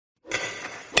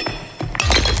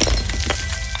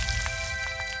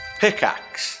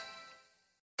Pickaxe.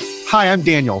 Hi, I'm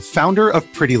Daniel, founder of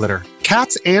Pretty Litter.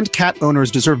 Cats and cat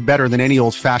owners deserve better than any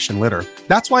old-fashioned litter.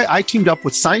 That's why I teamed up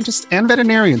with scientists and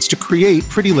veterinarians to create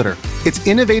Pretty Litter. Its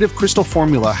innovative crystal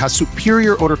formula has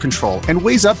superior odor control and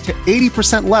weighs up to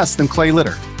 80% less than clay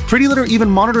litter. Pretty Litter even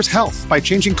monitors health by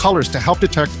changing colors to help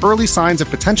detect early signs of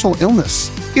potential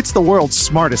illness. It's the world's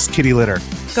smartest kitty litter.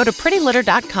 Go to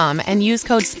prettylitter.com and use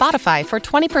code SPOTIFY for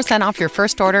 20% off your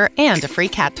first order and a free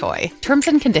cat toy. Terms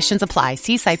and conditions apply.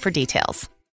 See site for details.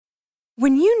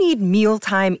 When you need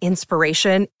mealtime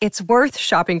inspiration, it's worth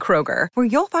shopping Kroger, where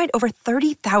you'll find over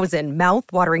 30,000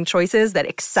 mouth-watering choices that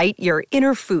excite your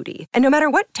inner foodie. And no matter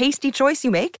what tasty choice you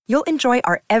make, you'll enjoy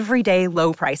our everyday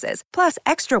low prices, plus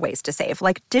extra ways to save,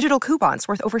 like digital coupons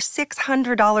worth over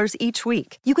 $600 each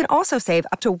week. You can also save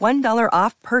up to $1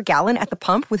 off per gallon at the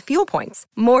pump with fuel points.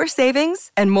 More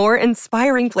savings and more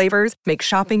inspiring flavors make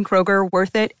shopping Kroger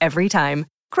worth it every time.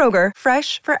 Kroger,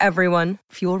 fresh for everyone.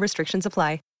 Fuel restrictions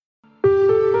apply.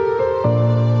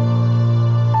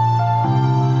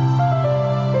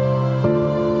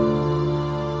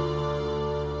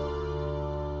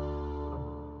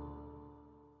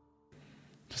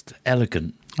 Just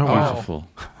elegant, beautiful.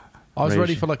 I was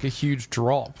ready for like a huge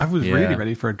drop. I was really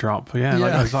ready for a drop. Yeah,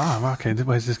 like I was like, oh, okay,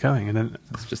 where's this going? And then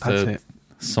it's just a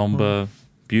somber,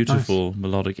 beautiful,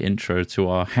 melodic intro to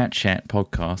our Hat Chat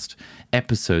podcast,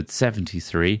 episode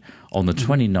 73, on the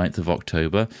 29th of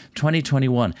October,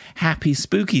 2021. Happy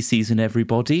spooky season,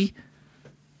 everybody.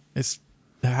 It's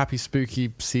a happy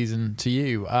spooky season to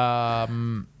you.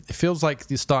 It feels like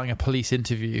you're starting a police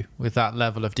interview with that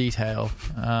level of detail.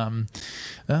 It's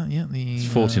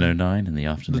 14:09 in the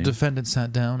afternoon. The defendant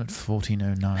sat down at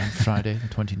 14:09, Friday, the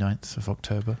 29th of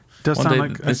October. It does sound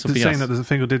like saying that the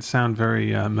thing did sound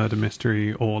very murder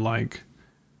mystery, or like,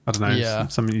 I don't know,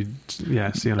 something you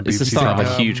see on a BBC. It's the start of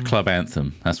a huge club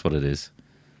anthem. That's what it is.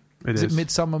 Is it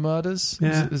Midsummer Murders?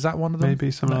 Yeah, is that one of them?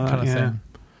 Maybe some kind of thing.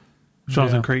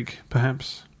 Jonathan Creek,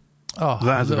 perhaps. Oh,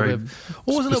 that was a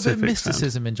little bit of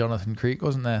mysticism in Jonathan Creek,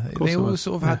 wasn't there? They always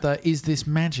sort of had the "is this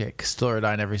magic"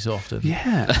 storyline every so often.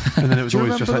 Yeah, and then it was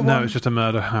always just like, no, it's just a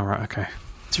murder. Oh, right, okay.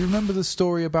 Do you remember the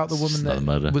story about the woman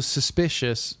that was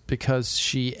suspicious because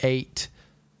she ate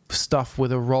stuff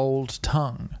with a rolled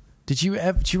tongue? Do you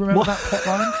remember that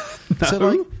plotline? No. So,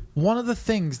 like, one of the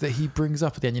things that he brings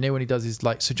up at the end, when he does his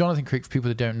so Jonathan Creek, for people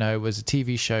that don't know, was a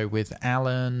TV show with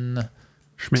Alan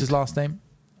Schmidt. What's his last name?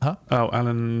 Huh? Oh,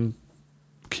 Alan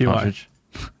QI.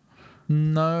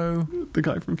 No. The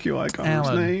guy from QI, I can't remember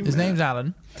his name. His name's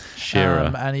Alan.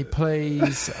 Shearer. And he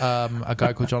plays a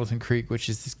guy called Jonathan Creek, which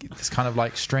is this kind of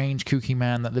like strange, kooky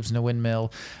man that lives in a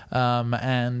windmill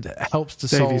and helps to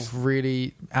solve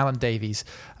Alan Davies.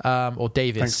 Or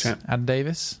Davis. Thanks, Alan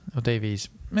Davis? Or Davies?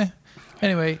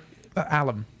 Anyway,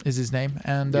 Alan is his name.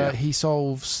 And he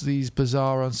solves these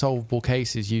bizarre, unsolvable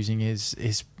cases using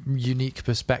his unique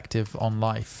perspective on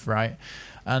life, right?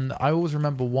 And I always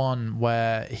remember one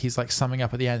where he's like summing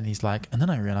up at the end and he's like, and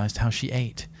then I realized how she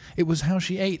ate. It was how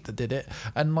she ate that did it.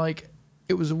 And like,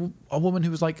 it was a woman who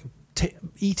was like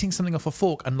eating something off a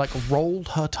fork and like rolled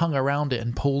her tongue around it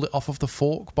and pulled it off of the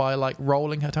fork by like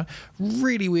rolling her tongue.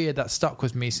 Really weird. That stuck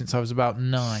with me since I was about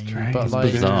 9. Strange. But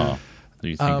like, bizarre. What do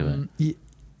you think of it?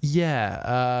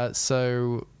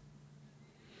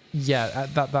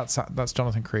 That's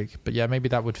Jonathan Creek. But yeah, maybe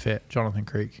that would fit Jonathan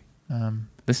Creek.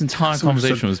 This entire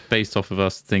conversation was based off of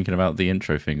us thinking about the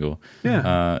intro fingal.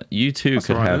 Yeah. You too That's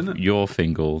could right, have your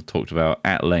fingal talked about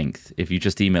at length if you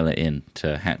just email it in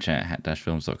to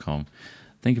hatchat@hat-films.com.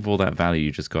 Think of all that value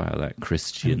you just got out of that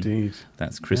Christian. Indeed.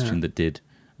 That's Christian that did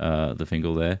the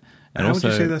fingal there. And how also,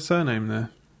 would you say their surname there?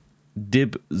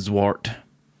 Dib Zwart.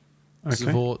 Okay.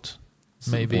 Zwart,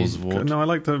 maybe. Zwart. No, I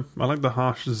like the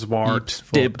harsh Zwart.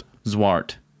 Dib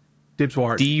Zwart. Dib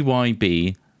Zwart.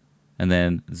 DYB. And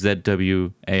then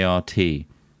ZWART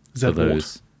for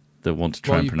those that want to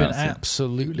try and pronounce it. You've been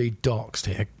absolutely doxed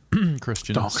here,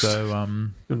 Christian. Doxed. So,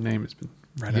 your name has been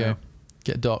read out.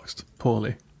 Get doxed.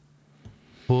 Poorly.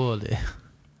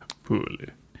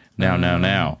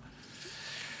 Now.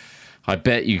 I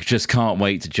bet you just can't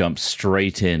wait to jump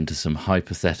straight into some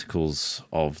hypotheticals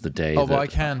of the day. Oh, well, I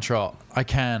can, Trot. I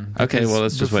can. Okay, well,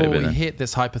 let's just wait a bit. Before we then. hit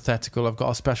this hypothetical, I've got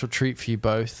a special treat for you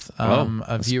both. A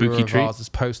viewer spooky of treat? ours has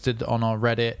posted on our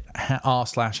Reddit,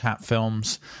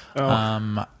 r/hatfilms,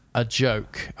 a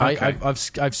joke. Okay.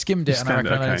 I've skimmed it, and I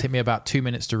reckon it'll okay. take me about 2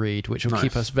 minutes to read, which will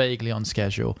keep us vaguely on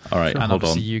schedule. All right, and hold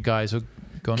obviously on. you guys will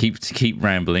go on. Keep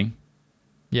rambling,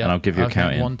 Yeah, and I'll give you a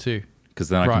count in. 1, 2. Because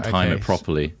then I can time it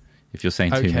properly. If you're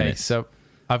saying 2 minutes. Okay, so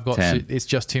I've got 10, it's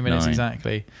just 2 minutes 9,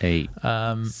 exactly. 8,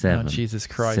 7, Jesus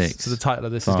Christ. 6, so the title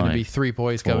of this is 5, going to be 3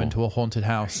 boys go 4, into a haunted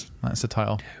house. That's the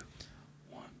title.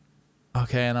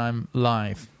 Okay, and I'm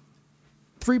live.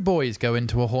 3 boys go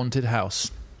into a haunted house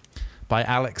by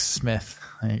Alex Smith.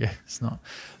 There you go. It's not.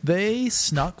 They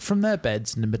snuck from their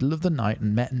beds in the middle of the night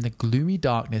and met in the gloomy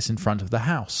darkness in front of the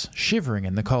house, shivering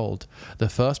in the cold. The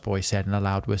first boy said in a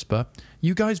loud whisper,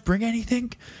 "You guys bring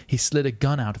anything?" He slid a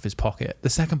gun out of his pocket. The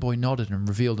second boy nodded and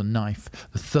revealed a knife.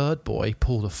 The third boy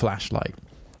pulled a flashlight.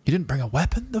 "You didn't bring a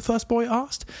weapon?" the first boy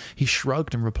asked. He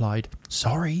shrugged and replied,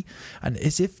 "Sorry." And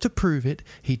as if to prove it,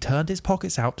 he turned his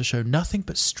pockets out to show nothing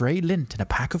but stray lint and a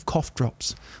pack of cough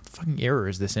drops. What fucking era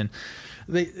is this in?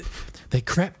 They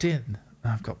crept in.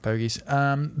 I've got bogeys.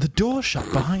 The door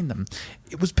shut behind them.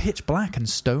 It was pitch black and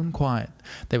stone quiet.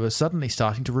 They were suddenly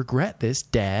starting to regret this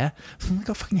dare. They got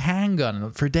a fucking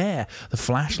handgun for a dare. The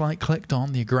flashlight clicked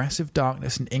on. The aggressive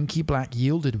darkness and inky black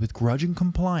yielded with grudging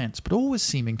compliance, but always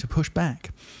seeming to push back.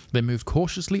 They moved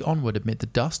cautiously onward amid the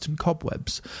dust and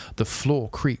cobwebs. The floor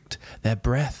creaked. They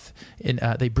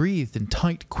breathed in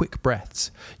tight, quick breaths.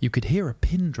 You could hear a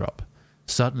pin drop.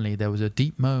 Suddenly there was a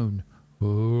deep moan.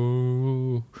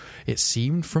 Oh, it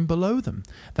seemed from below them.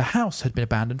 The house had been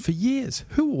abandoned for years.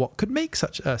 Who or what could make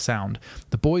such a sound?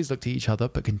 The boys looked at each other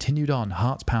but continued on,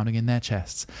 hearts pounding in their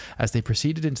chests. As they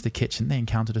proceeded into the kitchen, they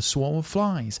encountered a swarm of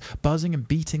flies, buzzing and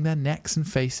beating their necks and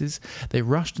faces. They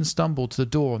rushed and stumbled to the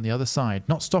door on the other side,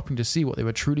 not stopping to see what they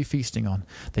were truly feasting on.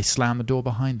 They slammed the door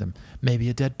behind them. Maybe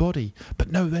a dead body.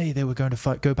 But no way they were going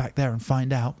to go back there and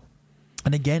find out.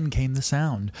 And again came the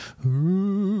sound,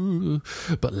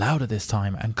 but louder this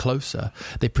time and closer.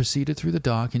 They proceeded through the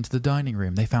dark into the dining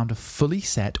room. They found a fully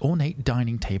set, ornate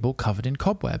dining table covered in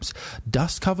cobwebs.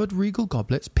 Dust-covered regal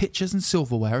goblets, pitchers and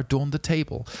silverware adorned the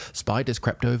table. Spiders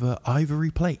crept over ivory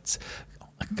plates.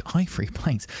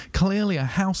 Clearly a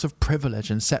house of privilege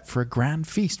and set for a grand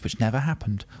feast which never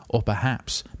happened, or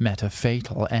perhaps met a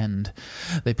fatal end.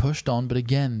 They pushed on, but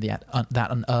again that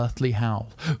unearthly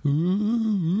howl.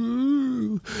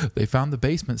 Ooh. They found the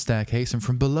basement staircase, and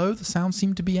from below the sound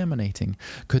seemed to be emanating.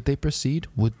 Could they proceed?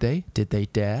 Would they? Did they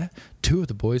dare? 2 of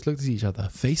the boys looked at each other,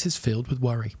 faces filled with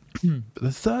worry. But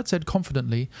the third said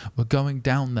confidently, "We're going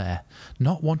down there."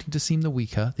 Not wanting to seem the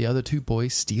weaker, the other 2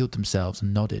 boys steeled themselves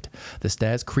and nodded. The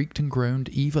stairs creaked and groaned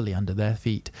evilly under their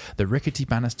feet. The rickety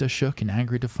banister shook in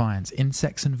angry defiance.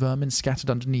 Insects and vermin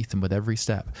scattered underneath them with every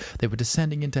step. They were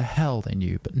descending into hell, they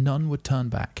knew, but none would turn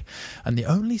back. And the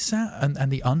only sound,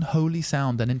 and the unholy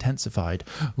sound then intensified.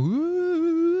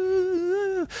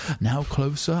 Ooh! Now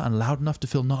closer and loud enough to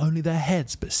fill not only their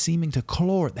heads, but seeming to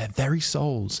claw at their very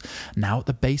souls. Now at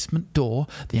the basement door,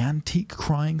 the antique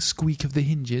crying squeak of the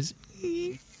hinges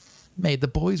made the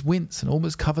boys wince and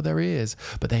almost cover their ears.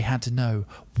 But they had to know,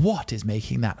 what is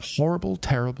making that horrible,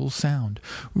 terrible sound?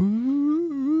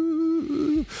 Ooh.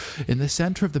 In the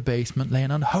centre of the basement lay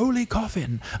an unholy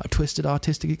coffin, a twisted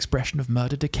artistic expression of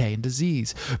murder, decay, and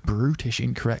disease. Brutish,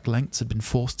 incorrect lengths had been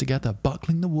forced together,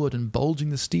 buckling the wood and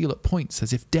bulging the steel at points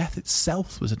as if death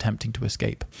itself was attempting to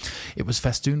escape. It was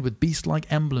festooned with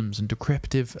beast-like emblems and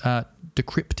decryptive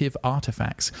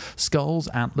artifacts, skulls,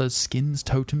 antlers, skins,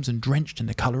 totems, and drenched in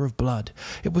the colour of blood.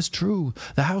 It was true.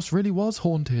 The house really was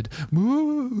haunted.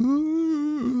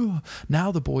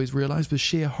 Now the boys realised with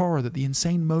sheer horror that the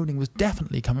insane moaning was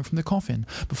definitely coming from the coffin.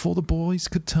 Before the boys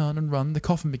could turn and run, the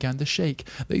coffin began to shake.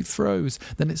 They froze.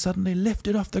 Then it suddenly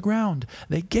lifted off the ground.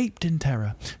 They gaped in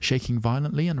terror. Shaking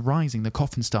violently and rising, the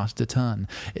coffin started to turn.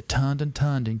 It turned and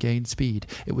turned and gained speed.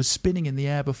 It was spinning in the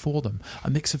air before them. A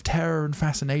mix of terror and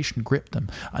fascination gripped them.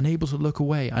 Unable to look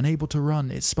away, unable to run,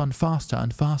 it spun faster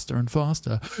and faster and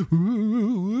faster.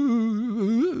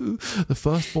 The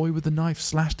first boy with the knife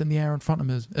slashed in the air in front of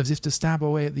him as if to stab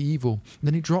away at the evil.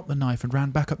 Then he dropped the knife and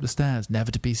ran back up the stairs,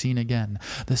 never to be seen again.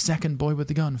 The second boy with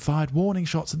the gun fired warning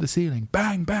shots at the ceiling.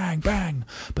 Bang, bang, bang!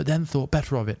 But then thought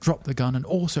better of it, dropped the gun and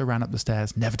also ran up the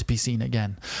stairs, never to be seen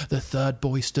again. The third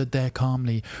boy stood there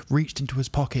calmly, reached into his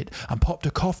pocket and popped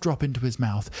a cough drop into his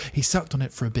mouth. He sucked on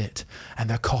it for a bit, and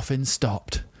the coffin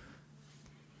stopped.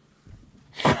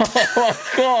 Oh,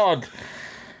 God!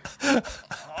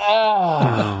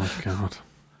 Oh, God.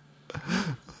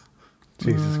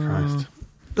 Jesus Christ.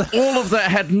 All of that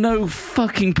had no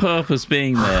fucking purpose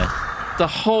being there. The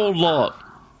whole lot.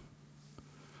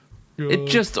 It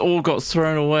just all got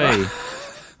thrown away.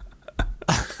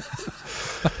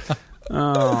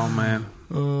 Oh, man.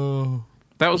 Oh.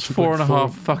 That was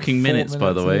 4.5 fucking minutes,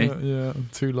 by the way. Yeah,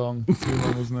 too long. Too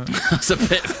long, wasn't it? That's a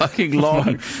bit fucking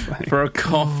long for a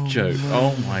cough joke. Man.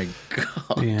 Oh, my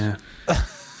God. Yeah.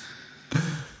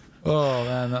 Oh,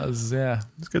 man, that was, yeah.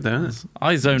 It's good, though, isn't it?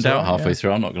 I zoned out halfway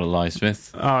through, I'm not going to lie,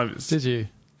 Smith. Did you?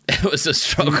 It was a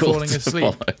struggle. Were you falling asleep?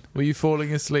 Follow. Were you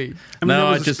falling asleep? I mean, no,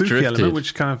 there was I just a spooky drifted. element,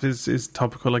 which kind of is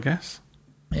topical, I guess.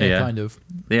 kind of.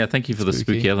 Yeah, thank you for the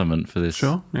spooky element for this.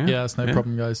 Sure. Yeah, it's no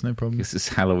problem, guys. No problem. This is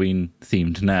Halloween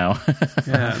themed now.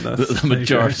 Yeah, the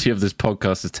majority of this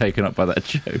podcast is taken up by that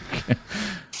joke.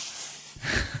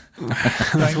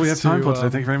 That's all we have time for today.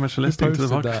 Thank you very much for listening to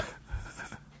the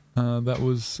podcast. That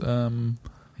was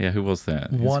who was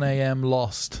that? 1am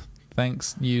Lost.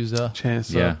 Thanks, user.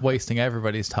 Cheers. For wasting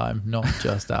everybody's time, not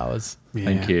just ours.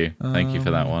 Thank you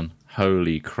for that one.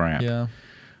 Holy crap. Yeah.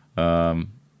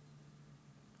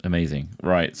 Amazing.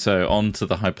 Right, so on to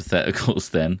the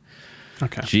hypotheticals then.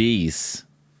 Okay. Jeez.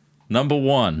 Number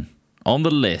 1 on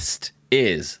the list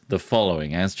is the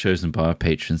following, as chosen by our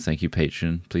patrons. Thank you,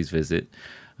 patron. Please visit.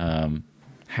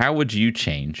 How would you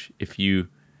change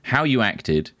how you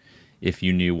acted if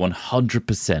you knew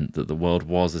 100% that the world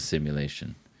was a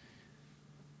simulation?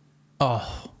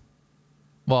 Oh.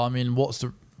 Well, I mean, what's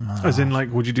the... As in,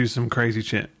 like, would you do some crazy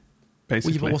shit?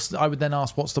 Basically. But I would then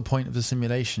ask, what's the point of the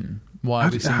simulation? Why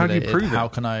are we simulated? How do you prove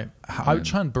it? I would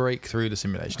try and break through the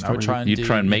simulation. I would try and You'd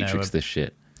try and Matrix this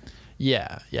shit.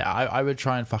 Yeah. I would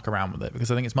try and fuck around with it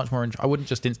because I think it's much more... I wouldn't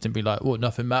just instantly be like, well,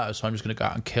 nothing matters, so I'm just going to go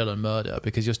out and kill and murder,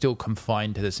 because you're still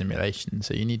confined to the simulation.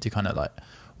 So you need to kind of like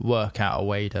work out a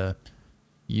way to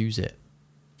use it.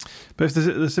 But if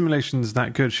the simulation's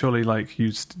that good, surely like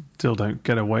you still don't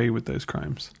get away with those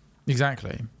crimes.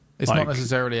 Exactly. It's not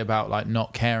necessarily about like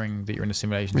not caring that you're in a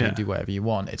simulation, so you do whatever you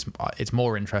want. It's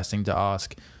more interesting to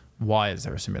ask, why is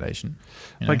there a simulation?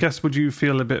 You know? I guess, would you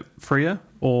feel a bit freer,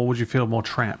 or would you feel more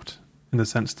trapped in the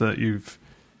sense that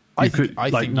I think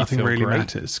nothing really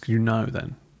matters? You know,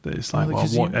 then that it's like,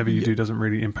 whatever you do doesn't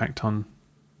really impact on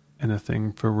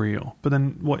anything for real. But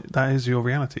then that is your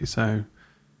reality, so.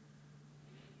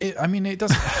 It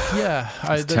doesn't. Yeah,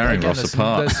 it's tearing us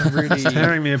apart. It's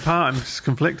tearing me apart. I'm just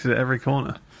conflicted at every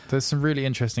corner. There's some really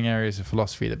interesting areas of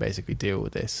philosophy that basically deal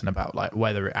with this and about like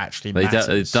whether it actually matters.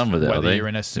 They're done with it, whether you're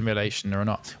in a simulation or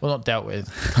not. Well, not dealt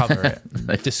with. Cover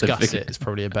it. Discuss it is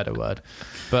probably a better word.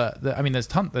 But there's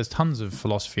tons of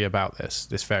philosophy about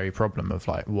this very problem of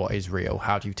like, what is real?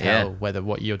 How do you tell whether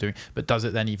what you're doing? But does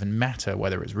it then even matter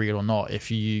whether it's real or not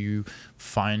if you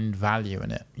find value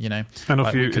in it? You know, and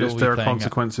if there are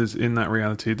consequences in that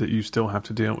reality that you still have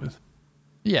to deal with.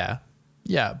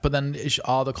 Yeah, but then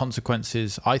are the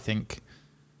consequences... I think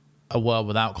a world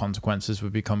without consequences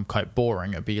would become quite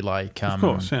boring. It'd be like... of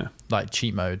course, yeah. Like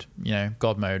cheat mode,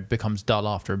 God mode becomes dull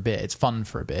after a bit. It's fun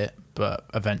for a bit, but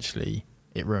eventually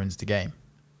it ruins the game.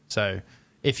 So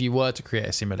if you were to create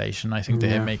a simulation, I think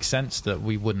that it makes sense that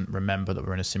we wouldn't remember that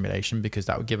we're in a simulation, because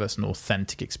that would give us an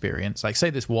authentic experience. Like, say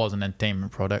this was an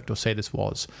entertainment product, or say this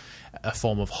was a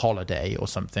form of holiday or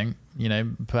something,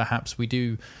 perhaps we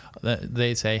do...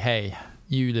 They say, hey...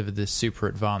 You live this super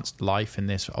advanced life in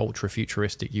this ultra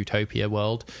futuristic utopia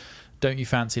world. Don't you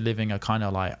fancy living a kind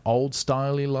of like old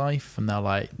styley life? And they're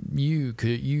like, you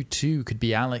too could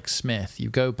be Alex Smith. You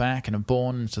go back and are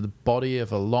born into the body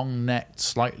of a long-necked,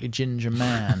 slightly ginger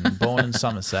man born in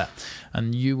Somerset,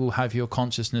 and you will have your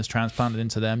consciousness transplanted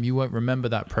into them. You won't remember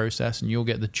that process, and you'll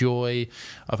get the joy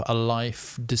of a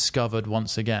life discovered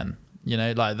once again.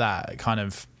 Like that kind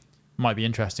of might be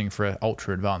interesting for an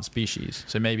ultra advanced species.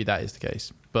 So maybe that is the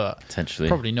case, but potentially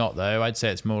probably not, though. I'd say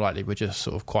it's more likely we're just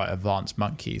sort of quite advanced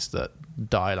monkeys that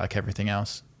die like everything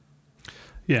else.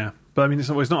 Yeah, but I mean, it's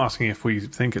not asking if we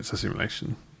think it's a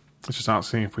simulation. It's just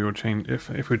asking if we would change if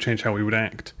we would change how we would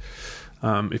act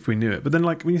if we knew it. But then,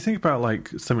 like, when you think about like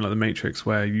something like The Matrix,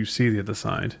 where you see the other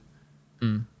side,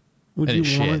 would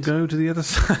you want to go to the other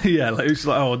side? Yeah, like it's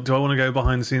like, oh, do I want to go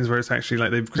behind the scenes where it's actually like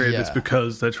they've created this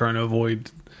because they're trying to avoid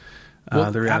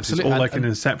the reality, or like an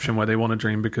Inception where they want to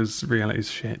dream because reality is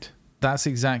shit.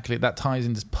 That ties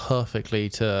in perfectly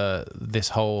to this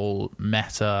whole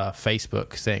Meta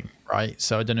Facebook thing, right?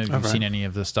 So I don't know if you've seen any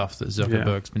of the stuff that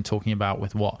Zuckerberg's been talking about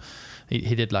with what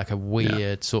he did, like a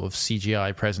weird sort of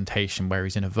CGI presentation where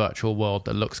he's in a virtual world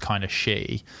that looks kind of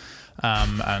shitty.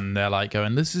 And they're like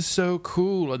going, this is so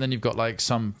cool. And then you've got like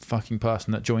some fucking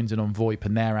person that joins in on VoIP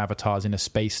and their avatar's in a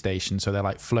space station. So they're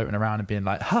like floating around and being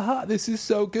like, haha, this is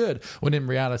so good. When in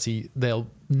reality, they'll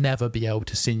never be able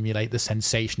to simulate the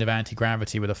sensation of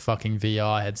anti-gravity with a fucking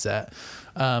VR headset.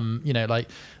 But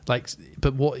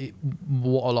what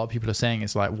a lot of people are saying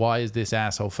is like, why is this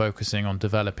asshole focusing on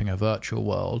developing a virtual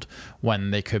world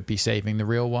when they could be saving the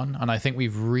real one? And I think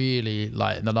we've really,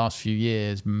 like, in the last few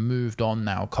years, moved on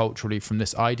now culturally from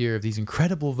this idea of these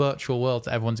incredible virtual worlds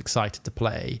that everyone's excited to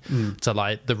play to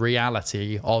like the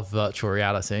reality of virtual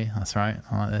reality. That's right,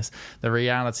 I like this. The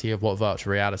reality of what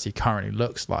virtual reality currently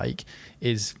looks like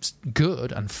is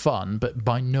good and fun, but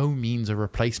by no means a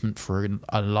replacement for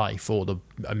a life or the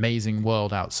amazing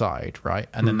world outside, right?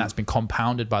 And then that's been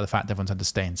compounded by the fact that everyone's had to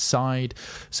stay inside.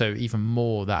 So even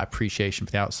more that appreciation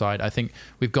for the outside. I think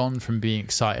we've gone from being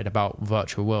excited about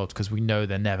virtual worlds because we know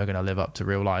they're never going to live up to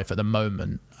real life at the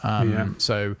moment.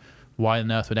 So why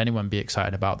on earth would anyone be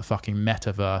excited about the fucking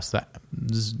metaverse that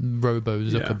Robo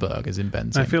Zuckerberg is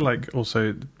inventing? I feel like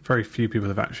also very few people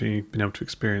have actually been able to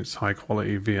experience high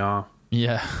quality VR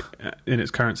in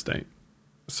its current state.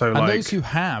 So, and those who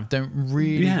have don't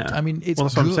really. Yeah. I mean, it's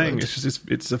that's what I'm saying. It's just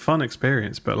it's a fun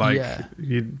experience, but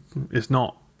it's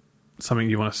not something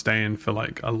you want to stay in for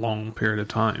like a long period of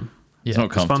time. Yeah. It's not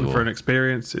comfortable. It's fun for an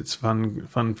experience. It's fun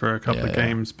for a couple of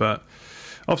games, but.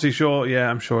 Obviously, sure,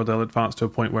 I'm sure they'll advance to a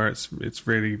point where it's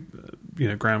really,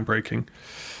 groundbreaking.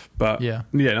 But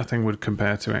nothing would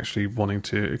compare to actually wanting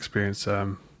to experience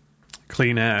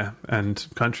clean air and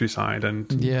countryside and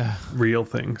real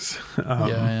things.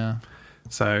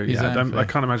 So exactly. I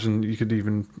can't imagine you could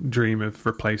even dream of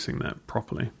replacing that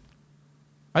properly.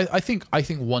 I think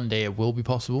one day it will be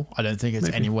possible. I don't think it's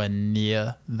anywhere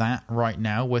near that right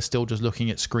now. We're still just looking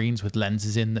at screens with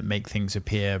lenses in that make things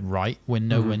appear right. We're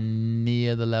nowhere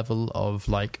near the level of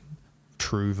like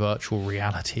true virtual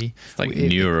reality. It's like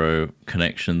neuro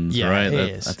connections, right?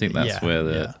 I think that's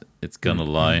where it's gonna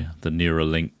lie. The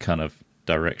Neuralink kind of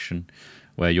direction,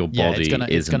 where your body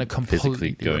isn't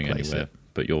physically going anywhere,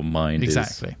 but your mind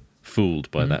is fooled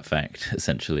by that fact,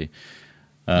 essentially.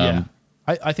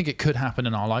 I think it could happen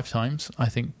in our lifetimes. I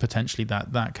think potentially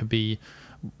that could be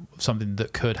something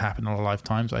that could happen in our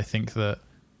lifetimes. I think that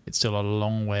it's still a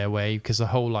long way away because the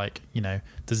whole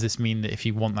does this mean that if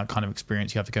you want that kind of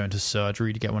experience, you have to go into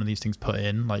surgery to get one of these things put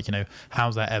in?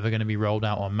 How's that ever going to be rolled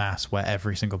out en masse where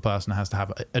every single person has to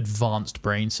have advanced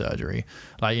brain surgery?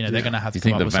 They're going to have to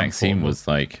come up with some vaccine form was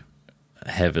like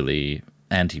heavily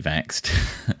anti-vaxxed?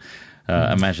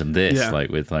 Imagine this,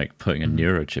 with putting a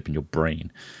neurochip in your brain.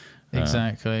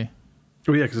 Exactly.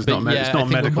 Well, because it's not a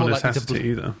medical necessity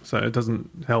either, so it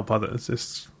doesn't help others.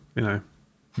 It's it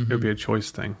would be a choice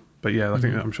thing. But I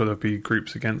think I'm sure there'll be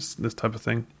groups against this type of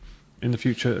thing in the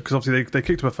future because obviously they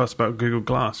kicked up a fuss about Google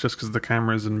Glass just because of the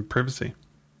cameras and privacy.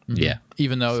 Yeah,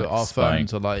 even though our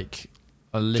phones are like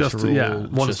a literal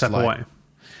one step away.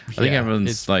 I think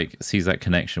everyone's sees that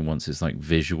connection once it's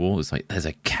visual. It's like there's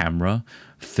a camera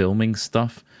filming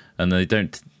stuff, and they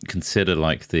don't consider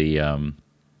the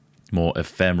more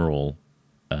ephemeral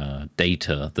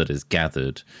data that is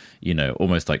gathered,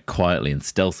 almost quietly and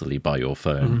stealthily by your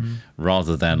phone,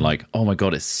 rather than oh my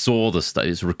god, it saw the stuff,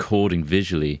 it's recording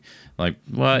visually.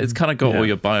 It's kind of got all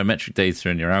your biometric data,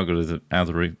 and your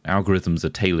algorithms are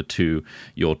tailored to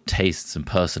your tastes and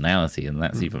personality, and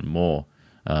that's even more.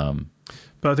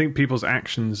 But I think people's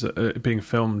actions being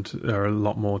filmed are a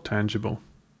lot more tangible.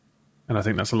 And I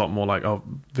think that's a lot more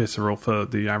visceral for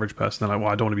the average person. They're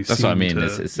I don't want to be seen. That's what I mean.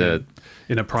 It's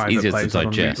in a private place. I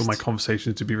don't want all my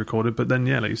conversations to be recorded. But then,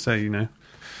 like you say,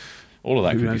 all of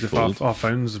that could be fooled. If our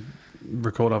phones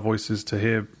record our voices to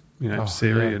hear,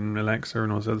 Siri and Alexa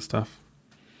and all this other stuff.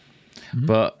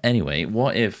 But anyway,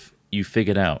 what if you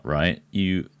figured out, right?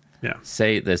 You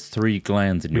say there's 3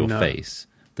 glands in your face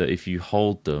that if you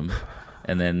hold them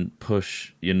and then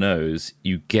push your nose,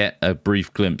 you get a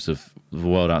brief glimpse of the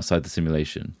world outside the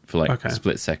simulation for a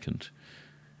split second.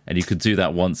 And you could do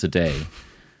that once a day.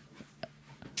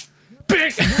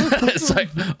 It's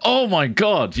oh my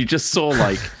god, you just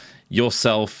saw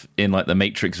yourself in the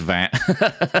Matrix vat.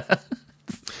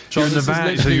 You're in the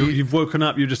vat, so you've woken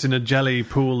up, you're just in a jelly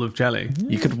pool of jelly.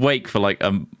 You could wake for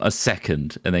a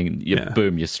second, and then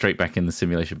boom, you're straight back in the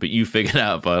simulation. But you figured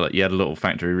out by you had a little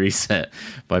factory reset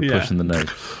by pushing the nose.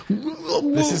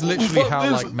 This is literally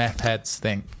how meth heads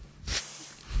think.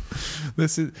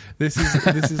 This is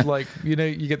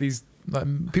you get these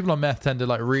people on meth tend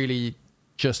to really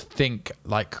just think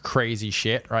crazy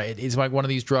shit, right? It is one of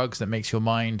these drugs that makes your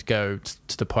mind go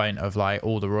to the point of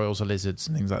all the royals are lizards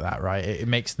and things like that, right? It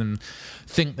makes them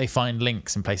think they find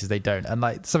links in places they don't, and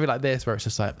something like this where it's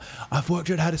just I've worked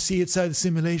out how to see outside the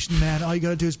simulation, man. All you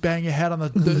gotta do is bang your head on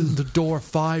the door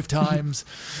 5 times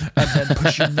and then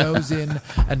push your nose in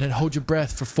and then hold your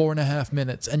breath for 4.5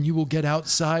 minutes and you will get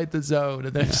outside the zone.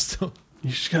 And then you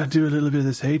just gotta do a little bit of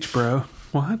this H, bro.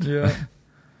 What? Yeah.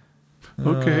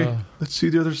 Okay, let's see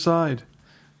the other side.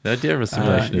 The idea of a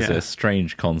simulation is a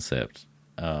strange concept.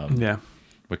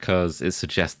 Because it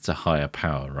suggests a higher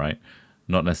power, right?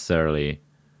 Not necessarily.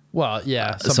 Well,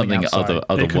 something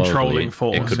other controlling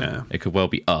force. It could well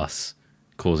be us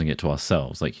causing it to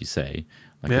ourselves, like you say.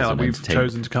 We've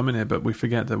chosen to come in here, but we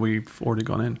forget that we've already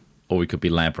gone in. Or we could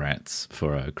be lab rats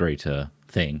for a greater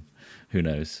thing. Who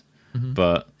knows?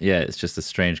 But yeah, it's just a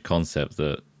strange concept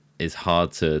that is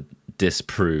hard to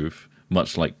disprove,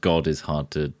 much like God is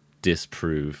hard to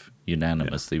disprove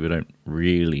unanimously. We don't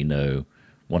really know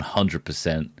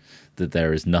 100% that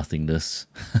there is nothingness.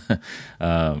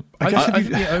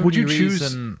 Would you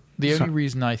choose? The only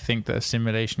reason I think that a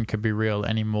simulation could be real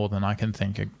any more than I can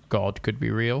think a God could be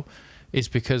real is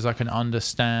because I can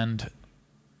understand,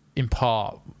 in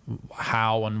part,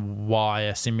 how and why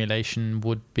a simulation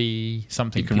would be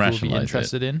something people would be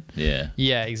interested in.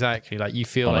 Yeah, exactly. Like you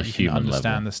feel like you can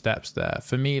understand the steps there.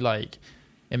 For me, like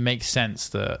it makes sense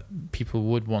that people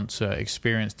would want to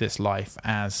experience this life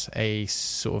as a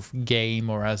sort of game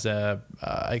or as a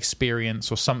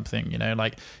experience or something, you know,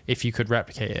 like if you could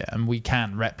replicate it, and we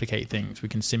can replicate things, we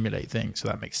can simulate things, so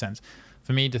that makes sense.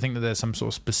 For me to think that there's some sort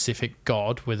of specific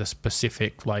God with a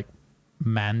specific like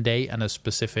mandate and a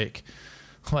specific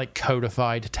like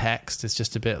codified text is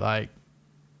just a bit like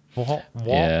what?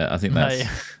 Yeah, I think that's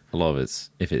a lot of it's,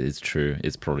 if it is true,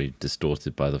 it's probably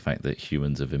distorted by the fact that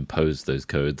humans have imposed those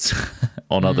codes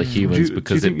on other humans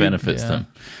because it benefits them.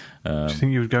 Do you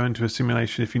think you would go into a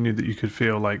simulation if you knew that you could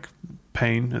feel like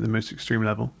pain at the most extreme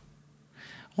level?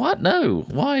 What? No.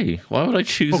 Why? Why would I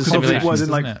choose a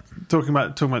simulation? Talking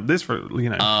about this for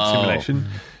simulation,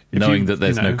 knowing that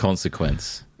there's no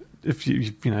consequence. If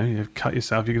you cut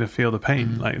yourself, you're going to feel the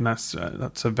pain, and that's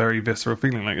a very visceral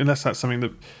feeling. Like, unless that's something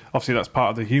that obviously that's part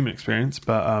of the human experience,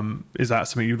 but is that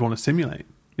something you'd want to simulate?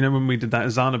 You know, when we did that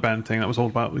Xanaband thing, that was all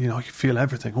about you feel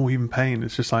everything, even pain.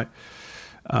 It's just like,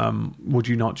 would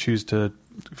you not choose to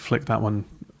flick that one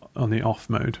on the off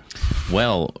mode?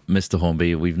 Well, Mr.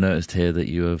 Hornby, we've noticed here that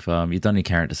you have you've done your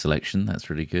character selection. That's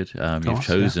really good. You've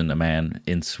chosen a man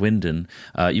in Swindon.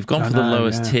 You've gone for the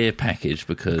lowest tier package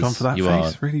because you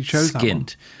are really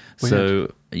skint.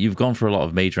 So you've gone for a lot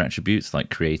of major attributes like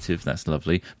creative. That's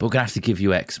lovely. But we're gonna have to give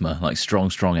you eczema, like strong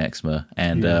eczema,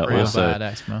 and also bad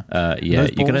eczema. You're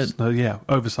gonna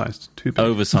oversized, too big,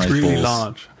 oversized, really balls.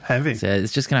 Large, heavy. So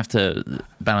it's just gonna have to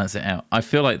balance it out. I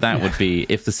feel like that would be,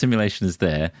 if the simulation is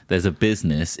there's a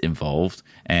business involved,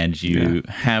 and you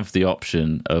have the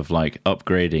option of like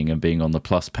upgrading and being on the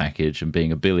plus package and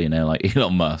being a billionaire like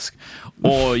Elon Musk,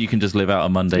 or you can just live out a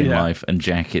mundane life and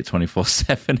jack it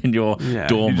 24/7 in your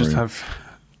dorm room.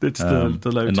 It's the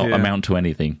low and tier. not amount to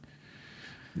anything.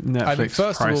 Netflix I mean,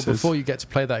 first prices. of all, before you get to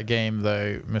play that game,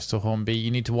 though, Mr. Hornby,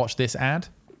 you need to watch this ad.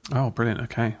 Oh, brilliant!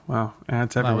 Okay, wow,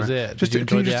 ads everywhere. That was it.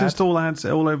 Can you just install ads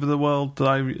all over the world that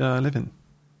I live in?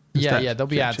 There'll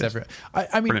be ads everywhere.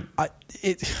 I mean,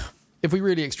 if we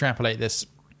really extrapolate this,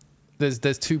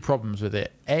 there's two problems with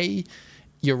it. A,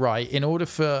 you're right. In order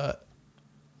for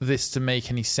this to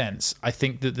make any sense, I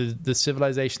think that the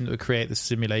civilization that would create the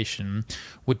simulation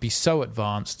would be so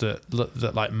advanced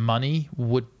that like money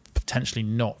would potentially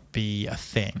not be a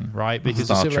thing, right? Because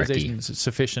the civilization is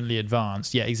sufficiently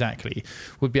advanced,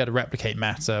 would be able to replicate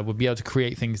matter, would be able to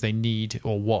create things they need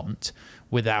or want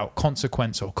without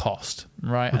consequence or cost,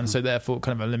 right? And so therefore it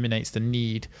kind of eliminates the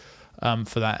need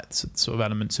for that sort of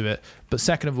element to it. But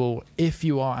second of all, if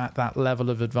you are at that level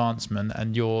of advancement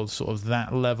and you're sort of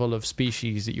that level of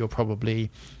species that you're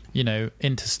probably,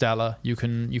 interstellar, you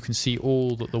can see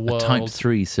all that the world... A type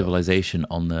 3 civilization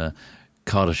on the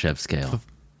Kardashev scale.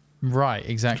 Right,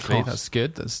 exactly. That's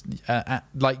good. That's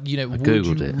would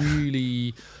you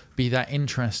really be that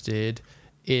interested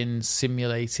in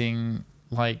simulating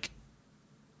like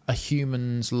a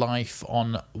human's life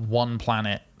on one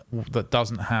planet that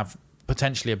doesn't have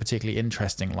potentially a particularly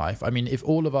interesting life? I mean, if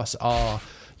all of us are,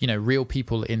 real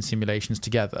people in simulations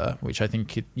together, which I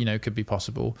think could be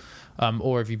possible,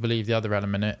 or if you believe the other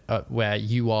element where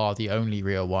you are the only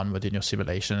real one within your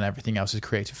simulation and everything else is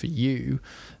created for you,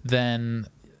 then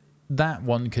that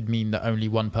one could mean that only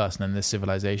one person in this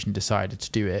civilization decided to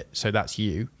do it. So that's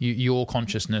you. Your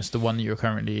consciousness, the one that you're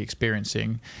currently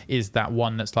experiencing, is that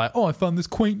one that's like, I found this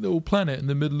quaint little planet in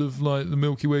the middle of like the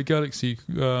Milky Way galaxy.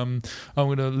 I'm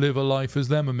going to live a life as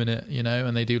them a minute,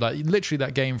 and they do like literally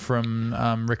that game from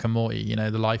Rick and Morty, the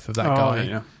life of that guy.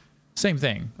 Yeah. Same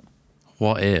thing.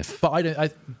 What if? But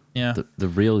the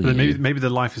real but you. Maybe the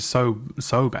life is so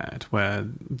bad where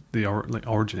the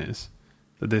origin is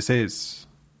that this is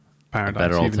paradise, a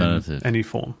better alternative in any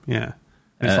form. Yeah,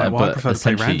 it's I prefer to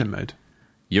play random mode.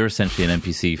 You're essentially an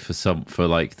NPC for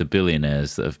like the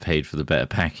billionaires that have paid for the better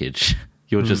package.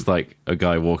 You're just like a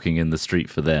guy walking in the street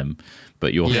for them,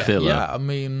 but you're filler. Yeah, I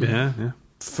mean,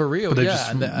 for real. But they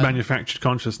just manufactured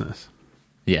consciousness.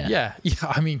 Yeah.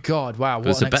 I mean, God, wow, what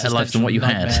it's a better life than what you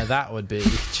had. That would be.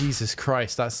 Jesus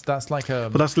Christ, that's like a.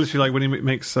 But that's literally like when he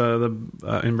makes in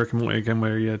Rick and Morty again,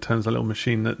 where he turns a little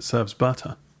machine that serves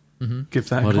butter. Gives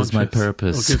that. What is my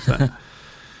purpose? Gives that.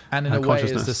 And in a way,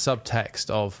 it's consciousness. the subtext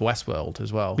of Westworld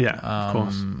as well. Yeah, of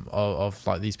course. Of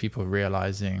like these people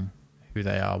realizing who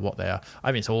they are, what they are.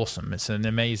 I mean, it's awesome. It's an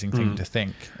amazing thing to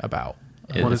think about.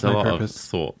 It What is is a my lot purpose? of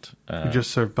thought. You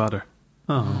just serve butter.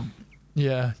 Oh.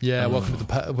 Yeah. Welcome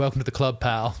to the club,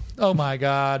 pal. Oh my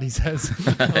God, he says.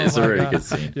 It's Oh a my really God. good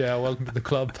scene. Yeah, welcome to the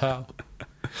club, pal.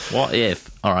 What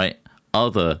if, all right,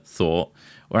 other thought,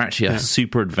 we're actually a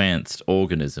super advanced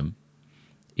organism,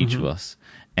 each of us,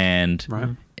 and Right.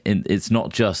 it's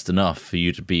not just enough for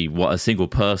you to be a single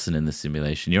person in the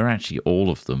simulation. You're actually all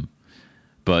of them,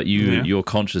 but your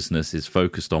consciousness is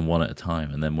focused on one at a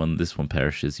time, and then when this one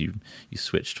perishes, you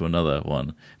switch to another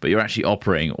one. But you're actually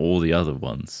operating all the other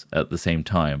ones at the same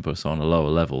time, but on a lower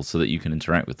level, so that you can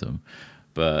interact with them.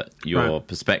 But your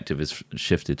perspective is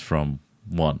shifted from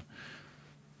one.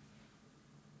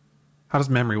 How does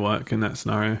memory work in that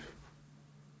scenario?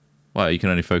 Well, you can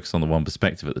only focus on the one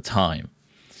perspective at the time.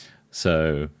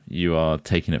 So you are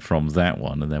taking it from that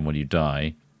one, and then when you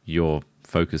die, your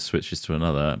focus switches to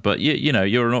another. But you know,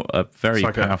 you're not a very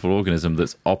powerful organism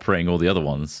that's operating all the other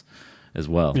ones as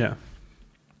well. Yeah.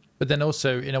 But then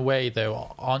also, in a way,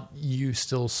 though, aren't you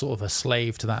still sort of a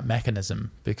slave to that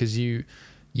mechanism? Because you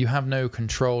have no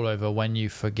control over when you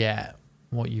forget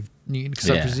what because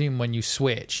I presume when you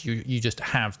switch, you just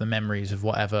have the memories of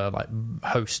whatever like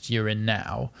host you're in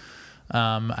now.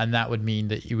 And that would mean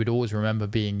that you would always remember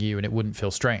being you, and it wouldn't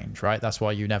feel strange, right? That's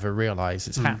why you never realize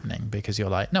it's happening, because you're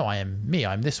like, no, I am me,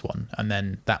 I'm this one. And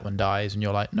then that one dies, and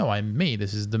you're like, no, I'm me,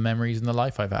 this is the memories and the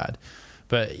life I've had.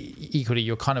 But equally,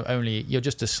 you're kind of you're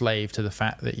just a slave to the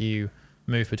fact that you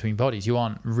move between bodies. You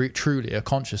aren't truly a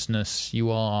consciousness.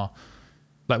 You are,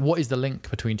 like, what is the link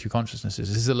between two consciousnesses?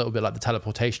 This is a little bit like the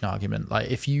teleportation argument. Like,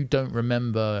 if you don't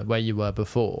remember where you were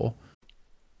before.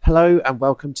 Hello and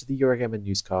welcome to the Eurogamer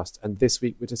Newscast, and this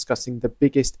week we're discussing the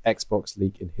biggest Xbox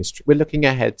leak in history. We're looking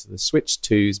ahead to the Switch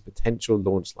 2's potential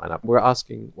launch lineup. We're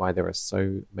asking why there are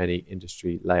so many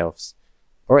industry layoffs,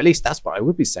 or at least that's what I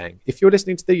would be saying. If you're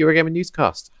listening to the Eurogamer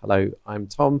Newscast, hello, I'm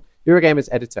Tom, Eurogamer's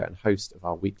editor and host of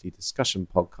our weekly discussion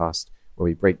podcast, where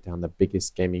we break down the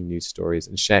biggest gaming news stories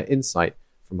and share insight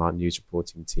from our news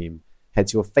reporting team. Head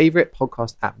to your favourite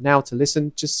podcast app now to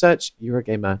listen. Just search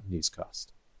Eurogamer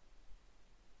Newscast.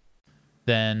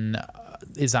 Then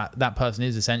is that person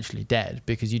is essentially dead,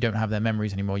 because you don't have their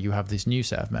memories anymore. You have this new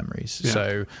set of memories. Yeah.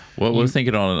 So We're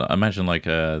thinking imagine like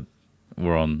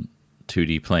we're on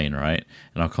 2D plane, right?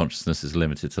 And our consciousness is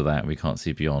limited to that. We can't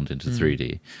see beyond into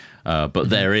 3D. But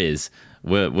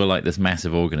we're like this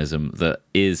massive organism that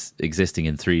is existing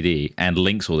in 3D and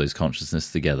links all those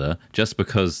consciousness together. Just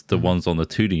because the ones on the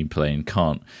 2D plane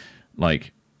can't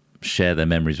like share their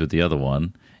memories with the other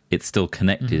one, it's still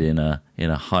connected in a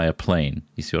higher plane.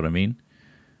 You see what I mean?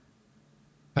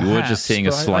 You're just seeing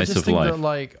a slice I just of think life. That,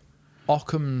 like,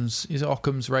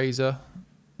 Occam's razor,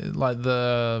 like,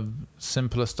 the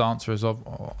simplest answer is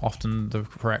often the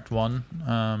correct one.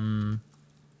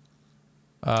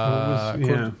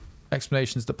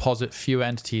 Explanations that posit fewer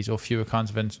entities or fewer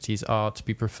kinds of entities are to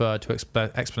be preferred to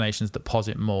explanations that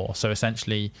posit more. So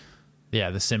essentially,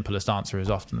 the simplest answer is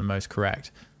often the most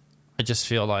correct. I just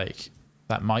feel like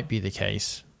that might be the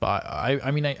case, but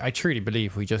I mean, I truly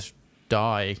believe we just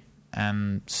die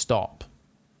and stop.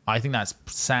 I think that's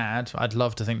sad. I'd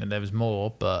love to think that there was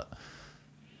more, but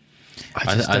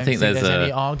I just don't think there's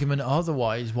any argument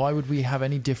otherwise. Why would we have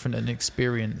any different an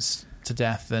experience to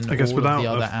death than all of the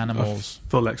other animals? A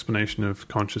full explanation of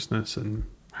consciousness and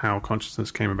how consciousness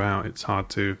came about, it's hard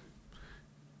to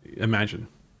imagine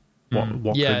what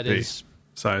could be. Is.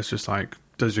 So it's just like,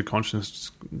 does your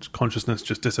consciousness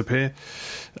just disappear,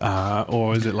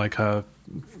 or is it like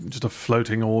just a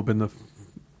floating orb in the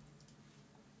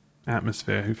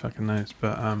atmosphere? Who fucking knows?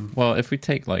 But well, if we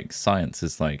take like science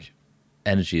as like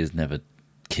energy is never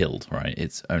killed, right?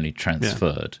 It's only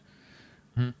transferred.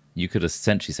 Yeah. You could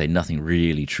essentially say nothing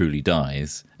really truly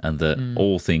dies, and that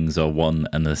all things are one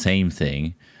and the same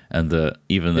thing, and that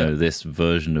even though this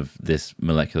version of this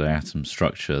molecular atom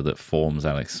structure that forms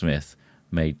Alex Smith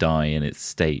may die in its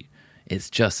state, it's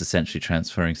just essentially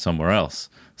transferring somewhere else.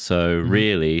 So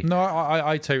really, no,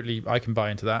 I can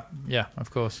buy into that. Yeah,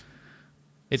 of course.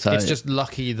 It's just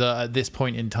lucky that at this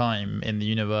point in time in the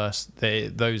universe,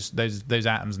 those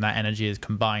atoms and that energy is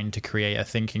combined to create a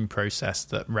thinking process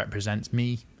that represents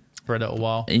me for a little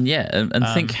while. And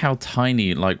think how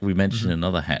tiny, like we mentioned in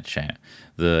another Hat Chat,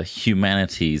 the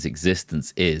humanity's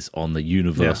existence is on the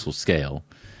universal scale.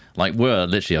 Like, we're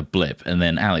literally a blip, and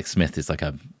then Alex Smith is like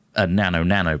a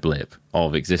nano blip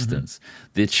of existence.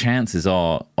 The chances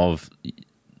are of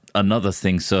another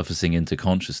thing surfacing into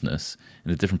consciousness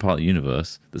in a different part of the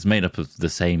universe that's made up of the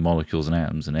same molecules and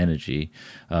atoms and energy,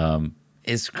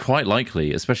 is quite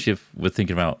likely, especially if we're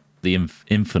thinking about the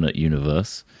infinite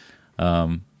universe.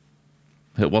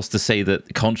 It was to say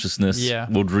that consciousness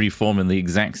would reform in the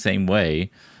exact same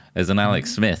way as an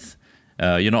Alex Smith.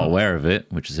 You're not aware of it,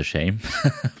 which is a shame.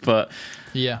 But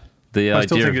the I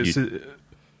still idea think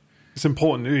it's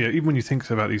important. Even when you think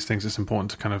about these things, it's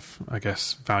important to kind of, I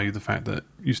guess, value the fact that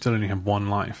you still only have one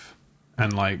life.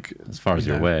 And like, as far as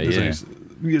you're aware, as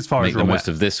far make as you're the aware. most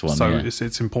of this one. So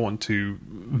it's important to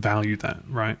value that,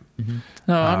 right?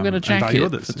 No, I'm going to jack it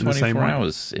others for in the same 24 way.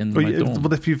 hours in my dorm.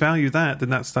 Well, if you value that, then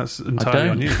that's entirely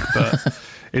on you. But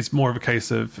it's more of a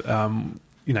case of,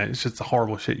 it's just the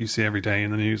horrible shit you see every day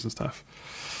in the news and stuff.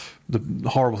 The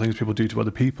horrible things people do to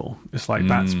other people. It's like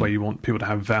that's where you want people to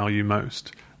have value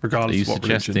most, regardless of what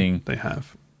religion they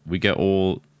have. We get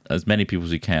as many people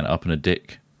as we can up in a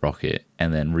dick rocket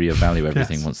and then reevaluate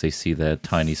everything once they see their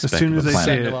tiny speck as soon of as a they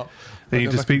planet. see it, they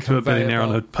need to speak to a billionaire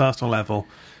on a personal level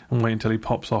and wait until he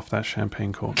pops off that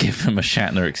champagne cork. Give him a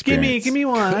Shatner experience. Give me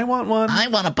one. I want one. I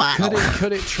want a bottle.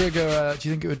 Could it trigger? Do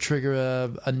you think it would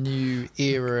trigger a new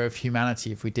era of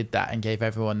humanity if we did that and gave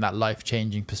everyone that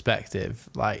life-changing perspective?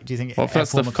 Like, do you think? Well,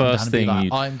 that's the first thing.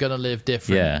 I'm going to live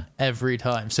different every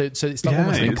time. So it's not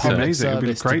almost like a public amazing. It'd be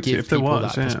service great to give if there people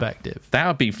was, that perspective. That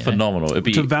would be phenomenal. It'd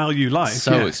be to value life.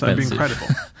 so expensive. That'd be incredible.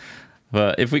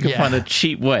 But if we could find a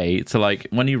cheap way to, like,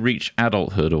 when you reach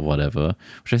adulthood or whatever,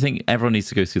 which I think everyone needs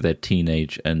to go through their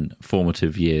teenage and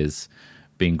formative years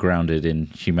being grounded in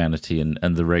humanity and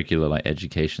the regular, like,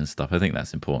 education stuff. I think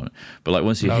that's important. But, like,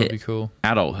 once you hit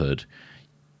adulthood,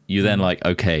 you then, like,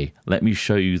 okay, let me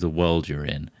show you the world you're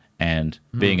in and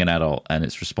being an adult and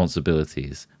its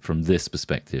responsibilities from this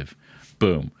perspective.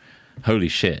 Boom. Holy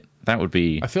shit. That would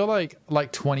be... I feel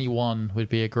like 21 would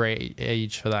be a great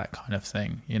age for that kind of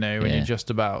thing, when you're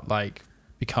just about, like,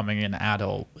 becoming an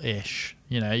adult-ish.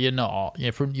 You're not.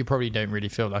 You probably don't really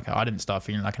feel like... I didn't start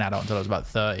feeling like an adult until I was about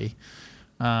 30.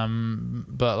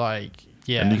 But, like,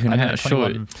 yeah. And you can have... Sure.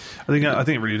 I think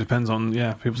it really depends on,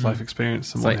 people's life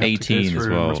experience. And it's like 18 as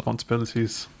well.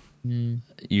 Responsibilities.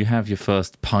 You have your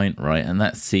first pint, right? And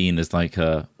that scene is like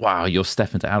wow, you're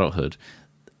stepping into adulthood.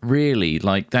 Really,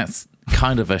 like, that's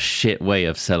kind of a shit way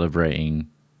of celebrating,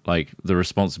 like, the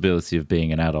responsibility of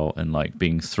being an adult and, like,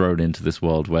 being thrown into this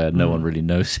world where no one really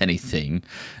knows anything.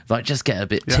 Like, just get a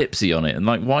bit tipsy on it. And,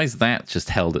 like, why is that just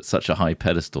held at such a high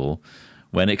pedestal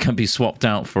when it can be swapped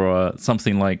out for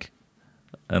something like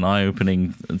an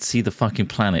eye-opening and see the fucking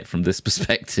planet from this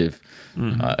perspective?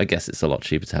 I guess it's a lot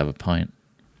cheaper to have a pint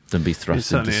than be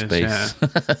thrust into space.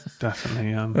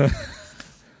 Definitely.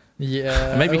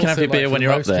 Yeah, maybe you can have your beer when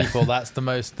you're up there. People, that's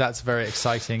a very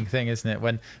exciting thing, isn't it?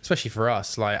 When, especially for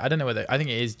us, like, I don't know whether, I think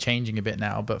it is changing a bit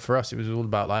now, but for us it was all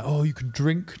about, like, oh, you can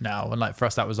drink now, and, like, for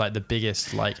us that was, like, the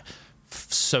biggest, like,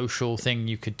 social thing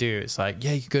you could do. It's like,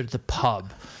 you could go to the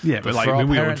pub. Yeah, but like,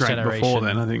 we all drank before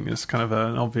then. I think it's kind of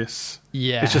an obvious.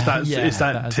 Yeah, it's just that it's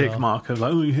that tick mark of,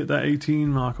 like, oh, you hit that 18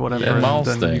 mark or whatever. And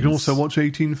then you can also watch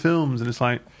 18 films, and it's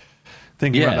like,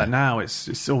 thinking about that now,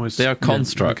 it's almost... They are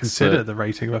constructs. Consider the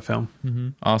rating of a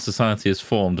film. Our society is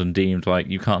formed and deemed like,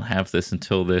 you can't have this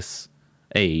until this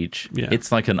age. Yeah.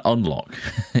 It's like an unlock.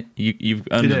 You've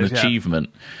earned an achievement.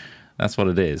 That's what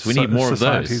it is. We need more of those.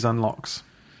 Society's unlocks.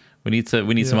 We need some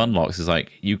unlocks. It's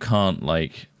like, you can't,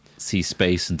 like, see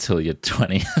space until you're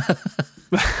 20.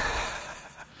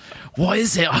 What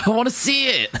is it? I want to see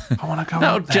it. I want to go.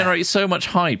 That would generate so much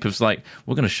hype. It's like,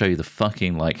 we're going to show you the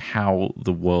fucking, like, how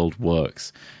the world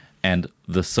works and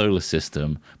the solar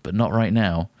system, but not right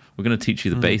now. We're going to teach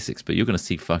you the basics, but you're going to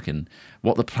see fucking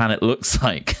what the planet looks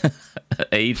like at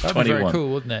age 21. That'd be very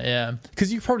cool, wouldn't it? Yeah,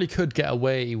 because you probably could get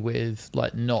away with,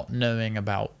 like, not knowing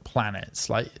about planets.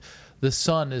 Like, the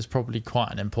sun is probably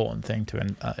quite an important thing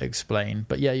to explain.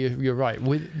 But yeah, you're right.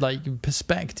 With, like,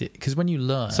 perspective, because when you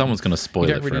learn... Someone's going to spoil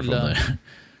it for everyone.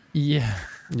 Yeah.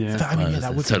 But, I mean,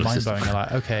 that would be mind-blowing. You're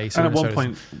like, okay. So and at one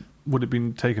point, would it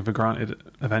been taken for granted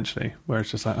eventually, where it's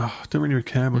just like, oh, I don't really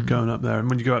care about going up there. And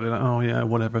when you go out there, like, oh, yeah,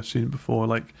 whatever, I've seen it before.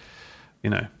 Like,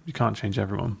 you can't change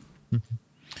everyone.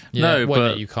 No,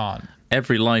 but you can't.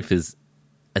 Every life is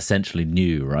essentially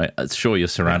new, right? Sure, you're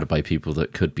surrounded by people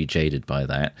that could be jaded by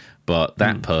that, but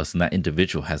that person, that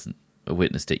individual, hasn't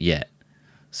witnessed it yet.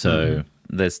 So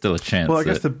there's still a chance. Well, I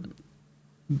guess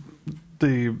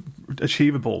the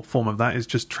achievable form of that is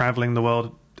just traveling the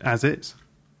world as is.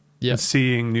 Yeah. And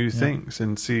seeing new things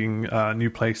and seeing new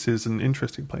places and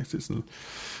interesting places and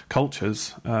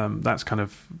cultures. That's kind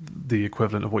of the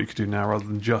equivalent of what you could do now, rather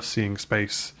than just seeing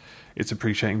space. It's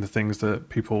appreciating the things that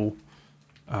people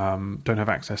don't have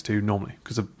access to normally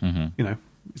because of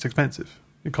it's expensive.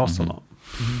 It costs a lot.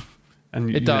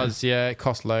 And it does, yeah. It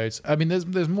costs loads. I mean,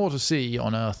 there's more to see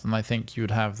on Earth than I think you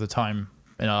would have the time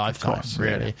in a lifetime,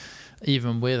 really,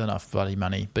 even with enough bloody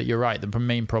money. But you're right. The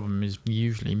main problem is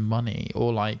usually money,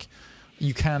 or like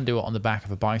you can do it on the back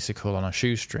of a bicycle on a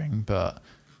shoestring, but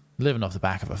living off the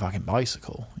back of a fucking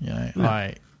bicycle,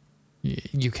 like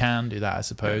you can do that. I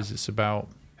suppose it's about.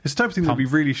 It's the type of thing that would be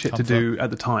really shit to do at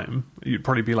the time. You'd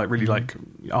probably be like really like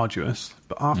arduous,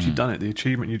 but after you've done it, the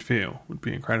achievement you'd feel would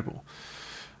be incredible.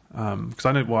 Because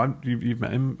I know, you've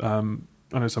met him.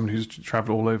 I know someone who's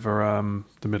travelled all over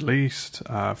the Middle East,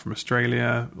 from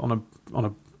Australia on a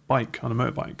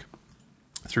motorbike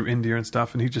through India and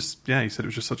stuff. And he said it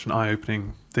was just such an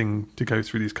eye-opening thing to go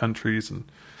through these countries. And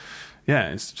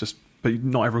it's just, but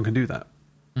not everyone can do that.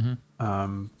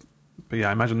 But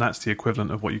I imagine that's the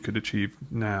equivalent of what you could achieve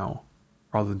now,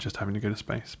 rather than just having to go to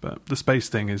space. But the space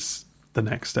thing is the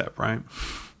next step, right?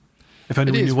 If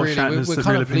anyone knew what Shatner's we're kind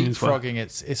real of opinions leapfrogging.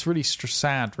 It's really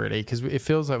sad, really, because it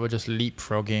feels like we're just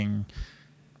leapfrogging.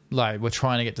 Like we're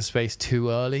trying to get to space too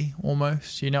early,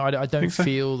 almost. I don't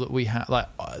feel that we have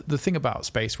the thing about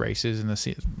space races and it's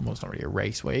not really a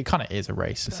race. Well, it kind of is a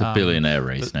race. It's a billionaire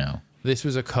race now. This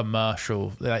was a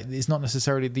commercial. It's not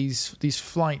necessarily these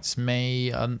flights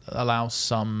may allow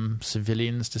some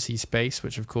civilians to see space,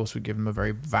 which of course would give them a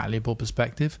very valuable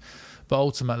perspective. But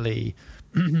ultimately,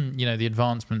 the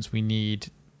advancements we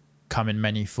need come in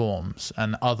many forms,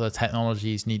 and other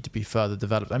technologies need to be further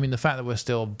developed. I mean, the fact that we're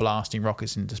still blasting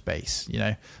rockets into space,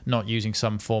 not using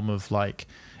some form of like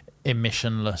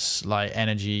emissionless like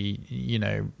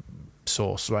energy,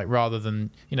 source, right? Rather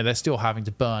than they're still having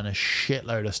to burn a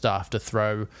shitload of stuff to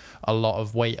throw a lot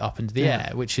of weight up into the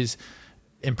air, which is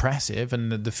impressive,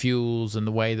 and the fuels and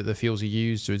the way that the fuels are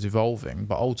used is evolving.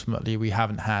 But ultimately, we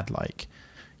haven't had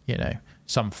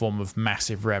some form of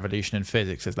massive revolution in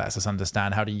physics that lets us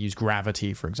understand how to use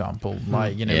gravity, for example,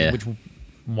 which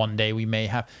one day we may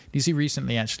have. Do you see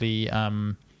recently, actually,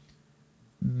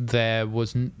 there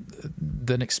was an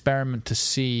experiment to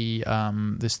see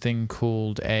this thing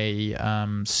called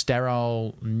a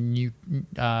sterile.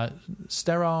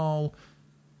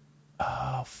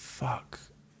 Oh fuck!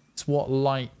 It's what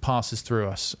light passes through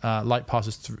us. Light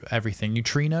passes through everything.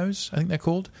 Neutrinos, I think they're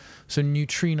called. So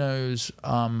neutrinos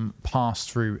pass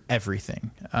through everything.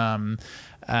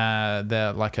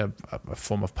 They're like a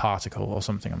form of particle or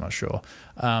something. I'm not sure.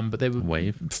 But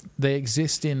they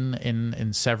exist in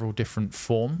several different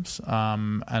forms.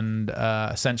 And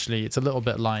essentially, it's a little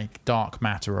bit like dark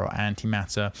matter or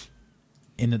antimatter,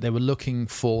 in that they were looking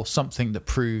for something that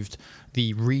proved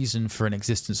the reason for an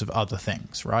existence of other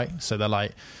things, right? So they're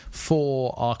like,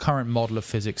 for our current model of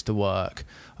physics to work,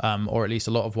 or at least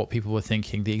a lot of what people were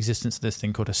thinking, the existence of this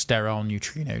thing called a sterile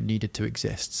neutrino needed to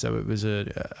exist. So it was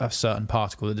a certain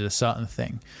particle that did a certain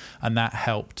thing, and that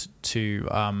helped to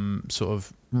sort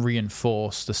of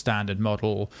reinforce the standard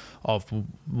model of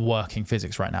working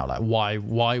physics right now, like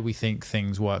why we think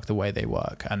things work the way they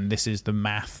work. And this is the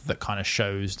math that kind of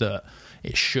shows that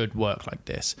it should work like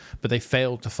this, but they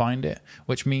failed to find it,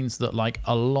 which means that like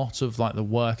a lot of like the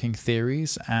working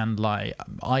theories and like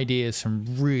ideas from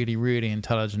really, really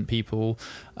intelligent people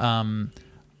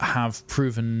have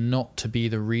proven not to be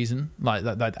the reason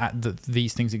that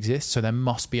these things exist. So there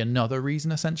must be another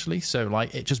reason, essentially. So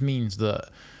like it just means that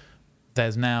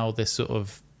there's now this sort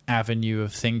of avenue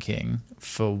of thinking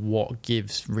for what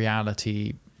gives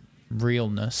reality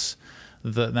realness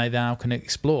that they now can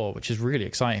explore, which is really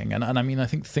exciting. And I mean, I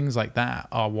think things like that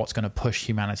are what's going to push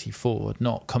humanity forward,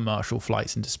 not commercial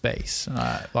flights into space.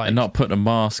 And not putting a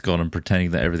mask on and pretending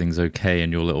that everything's okay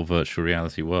in your little virtual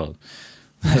reality world.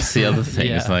 That's the other thing.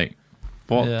 It's like,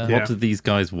 what do these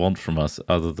guys want from us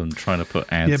other than trying to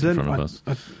put ants in front of us?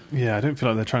 I don't feel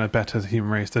like they're trying to better the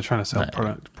human race. They're trying to sell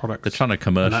products. They're trying to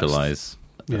commercialize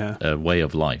a way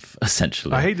of life,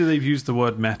 essentially. I hate that they've used the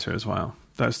word meta as well.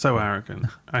 That's so arrogant.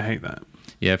 I hate that.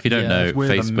 Yeah, if you don't know,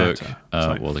 Facebook,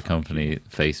 the company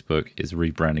Facebook is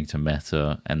rebranding to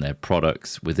Meta, and their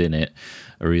products within it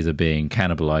are either being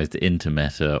cannibalized into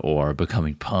Meta or are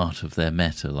becoming part of their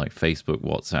Meta, like Facebook,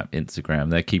 WhatsApp, Instagram.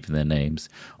 They're keeping their names.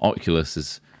 Oculus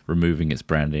is removing its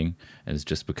branding and has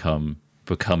just becoming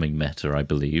Meta, I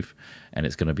believe, and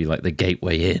it's going to be like the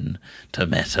gateway in to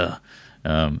Meta,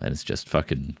 and it's just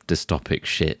fucking dystopic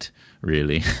shit,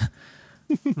 really.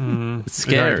 It's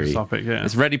scary.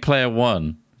 It's Ready Player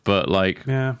One, but like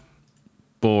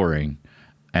boring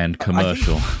and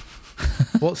commercial.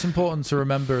 What's important to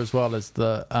remember as well is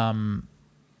that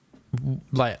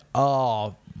like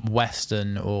our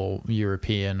Western or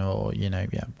European or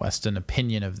Western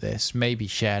opinion of this may be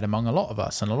shared among a lot of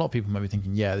us, and a lot of people might be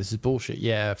thinking, yeah, this is bullshit,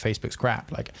 yeah, Facebook's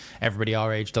crap, like everybody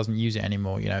our age doesn't use it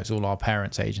anymore, it's all our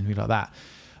parents' age and things like that.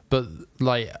 But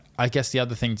like, I guess the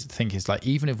other thing to think is, like,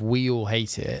 even if we all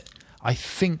hate it, I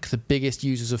think the biggest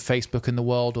users of Facebook in the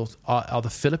world are the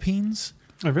Philippines.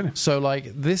 Oh, really? So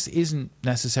like, this isn't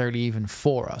necessarily even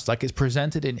for us. Like, it's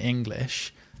presented in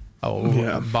English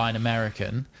by an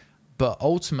American, but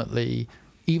ultimately,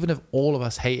 even if all of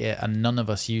us hate it and none of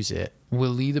us use it,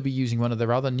 we'll either be using one of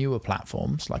their other newer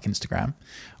platforms like Instagram,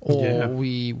 or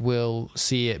we will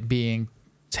see it being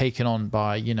taken on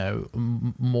by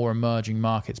more emerging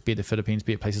markets, be it the Philippines,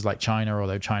 be it places like China,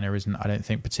 although China isn't, I don't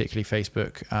think, particularly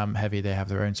Facebook heavy. They have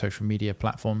their own social media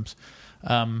platforms.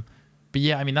 But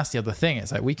yeah, I mean, that's the other thing.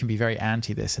 It's like, we can be very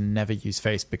anti this and never use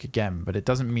Facebook again, but it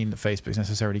doesn't mean that Facebook's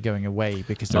necessarily going away,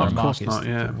 because there are markets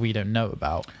that we don't know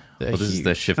about. Well, this is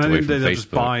their shift and away from they'll Facebook.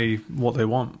 just buy what they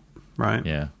want, right?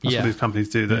 Yeah. That's what these companies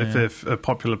do. That if a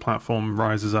popular platform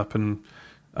rises up and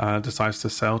decides to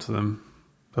sell to them,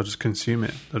 they'll just consume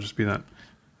it. They'll just be that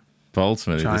But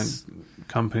ultimately, giant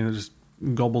company that just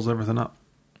gobbles everything up.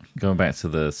 Going back to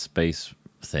the space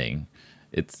thing,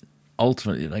 it's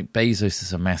ultimately like Bezos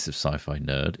is a massive sci-fi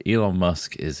nerd. Elon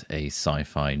Musk is a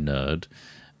sci-fi nerd.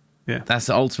 Yeah. That's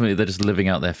ultimately, they're just living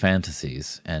out their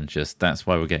fantasies, and just that's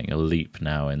why we're getting a leap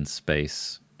now in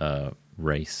space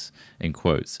race, in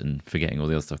quotes, and forgetting all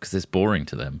the other stuff, because it's boring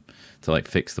to them to like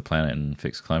fix the planet and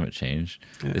fix climate change.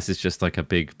 Yeah. This is just like a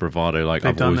big bravado, like,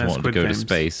 I've always wanted to go to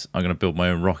space, I'm going to build my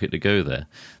own rocket to go there.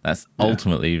 That's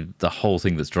ultimately the whole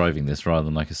thing that's driving this, rather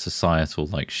than like a societal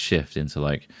like shift into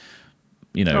like,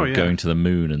 going to the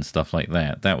moon and stuff like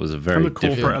that. That was a very different...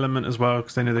 And the corporate element as well,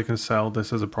 because they know they can sell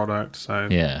this as a product. So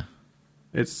yeah,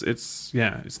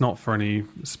 it's not for any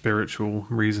spiritual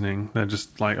reasoning. They're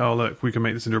just like, oh, look, we can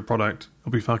make this into a product.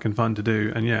 It'll be fucking fun to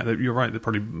do. And yeah, you're right. They're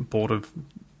probably bored of,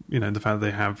 the fact that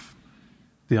they have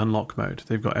the unlock mode.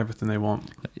 They've got everything they want.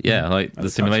 Yeah, like the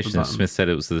simulation, Smith said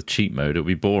it was the cheat mode. It would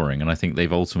be boring. And I think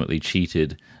they've ultimately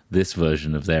cheated this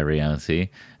version of their reality,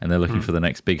 and they're looking for the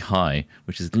next big high,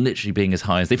 which is literally being as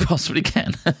high as they possibly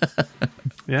can.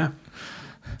 Yeah.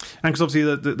 And because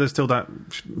obviously there's still that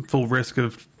full risk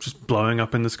of just blowing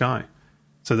up in the sky.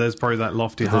 So there's probably that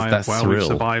lofty high as well. We've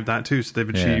survived that too. So they've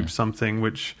achieved something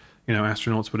which,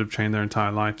 astronauts would have trained their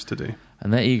entire lives to do.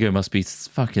 And their ego must be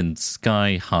fucking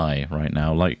sky high right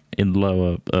now, like in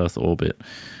lower Earth orbit.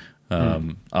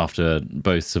 After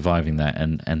both surviving that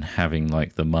and having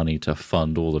like the money to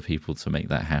fund all the people to make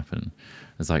that happen.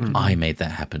 It's like, I made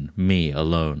that happen. Me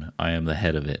alone. I am the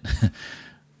head of it.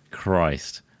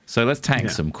 Christ. So let's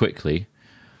tax them quickly,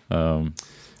 and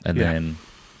then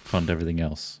fund everything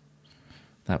else.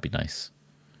 That'd be nice.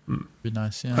 Be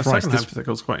nice, yeah. The second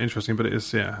hypothetical is quite interesting, but it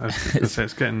is, I was going to say,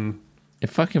 it's getting... It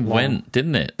fucking went,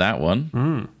 didn't it, that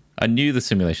one? I knew the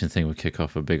simulation thing would kick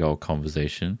off a big old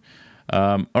conversation.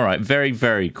 All right, very,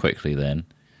 very quickly then.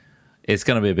 It's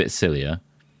going to be a bit sillier.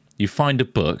 You find a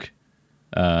book.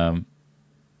 All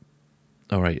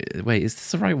right, wait, is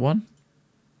this the right one?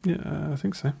 Yeah, I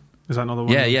think so. Is that not the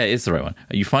one? Yeah, it's the right one.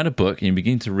 You find a book and you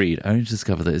begin to read, only to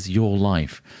discover that it's your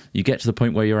life. You get to the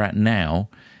point where you're at now.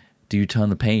 Do you turn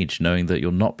the page knowing that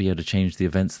you'll not be able to change the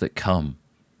events that come?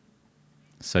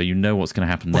 So you know what's going to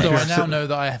happen next. So I now know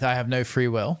that I have no free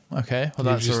will. Okay, well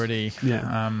that's already either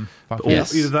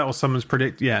that or someone's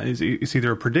predict. Yeah, it's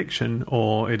either a prediction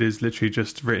or it is literally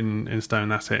just written in stone.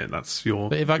 That's it. That's your.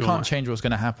 But if I can't change what's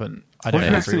going to happen, I don't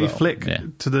have free will. What if you accidentally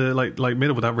flick to the like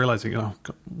middle without realizing? Oh,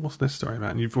 God, what's this story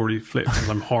about? And you've already flipped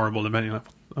some horrible event. You're like,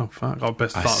 oh fuck! I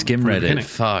best start. I skim read it.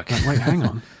 Fuck. Like, wait, hang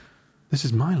on. This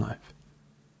is my life.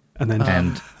 And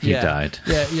then he died.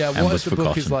 Yeah. What if the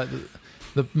book is like?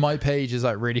 My page is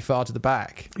like really far to the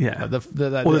back. Yeah.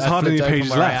 There's hardly any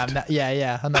pages left.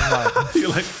 Yeah. And I'm like, you're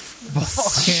like,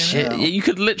 shit. You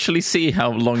could literally see how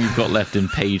long you've got left in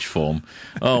page form.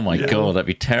 Oh my God, that'd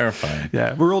be terrifying.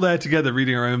 Yeah, we're all there together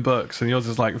reading our own books, and yours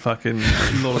is like fucking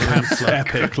Lord of the Rings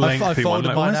epic, lengthy one.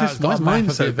 Like, why is mine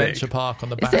so big? Adventure Park on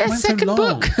the back. Is there a second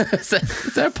book?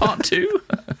 Is there a part 2?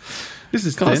 This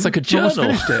is it's like a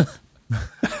journal.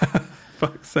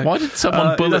 Why did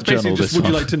someone bullet journal this one? Would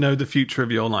you like to know the future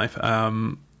of your life?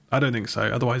 I don't think so.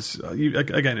 Otherwise,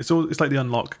 again, it's like the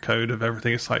unlock code of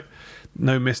everything. It's like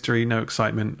no mystery, no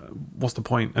excitement. What's the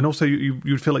point? And also,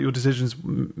 you'd feel like your decisions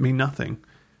mean nothing.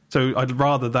 So I'd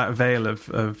rather that veil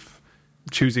of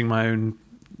choosing my own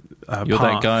You're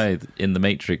path. that guy in the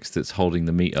Matrix that's holding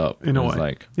the meat up. In a way.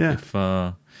 Like, yeah. If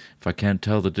I can't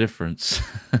tell the difference...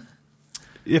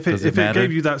 If it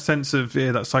gave you that sense of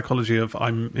that psychology of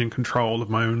I'm in control of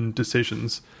my own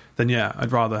decisions, then yeah,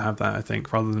 I'd rather have that, I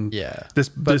think, rather than this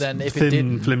then if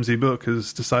thin, flimsy book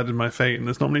has decided my fate and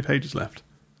there's not many pages left.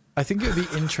 I think it would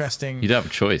be interesting. You don't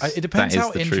have a choice. It depends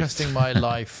how the interesting truth. my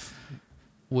life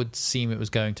would seem it was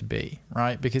going to be,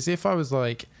 right? Because if I was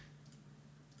like,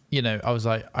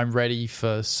 I'm ready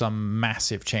for some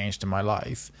massive change to my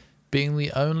life, being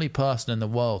the only person in the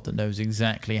world that knows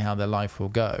exactly how their life will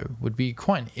go would be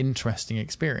quite an interesting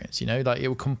experience, like it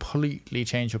would completely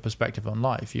change your perspective on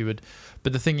life.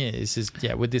 But the thing is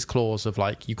with this clause of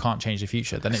like, you can't change the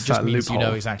future, then it just means you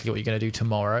know exactly what you're going to do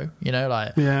tomorrow,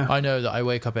 I know that I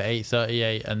wake up at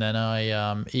 8:38 and then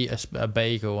I eat a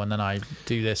bagel and then I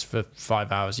do this for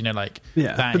 5 hours, that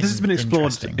but this has been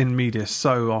explored in media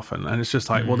so often, and it's just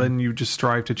like, well, then you just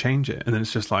strive to change it, and then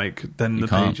it's just like, then the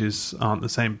pages aren't the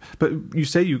same. But you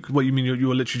say what you mean, you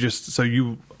were literally just, so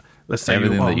you, let's say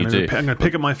everything I'm do. going to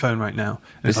pick up my phone right now.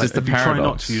 And this is the paradox. You try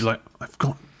not to, you're like, I've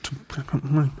got to pick up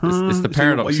my phone. It's the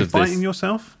paradox Are you of fighting this.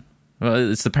 yourself?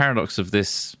 Well, it's the paradox of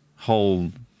this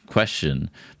whole question,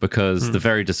 because the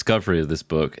very discovery of this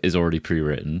book is already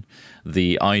pre-written.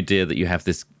 The idea that you have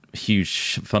this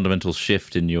huge fundamental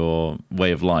shift in your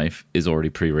way of life is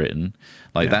already pre-written.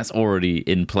 That's already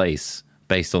in place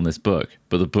based on this book,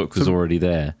 but the book was already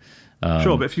there.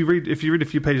 Sure, but if you read a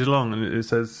few pages along and it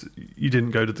says you didn't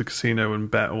go to the casino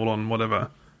and bet all on whatever,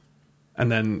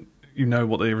 and then you know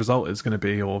what the result is going to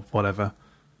be or whatever.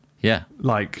 Yeah.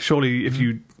 Like, surely if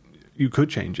you could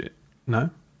change it, no?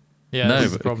 Yeah, no,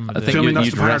 that's the problem. I think that's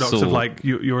you'd the paradox wrestle. of like,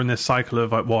 you're in this cycle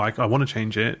of like, well, I want to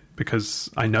change it because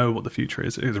I know what the future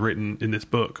is. It is written in this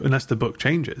book, unless the book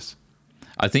changes.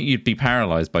 I think you'd be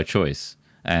paralyzed by choice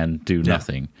and do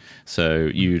nothing.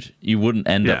 So you wouldn't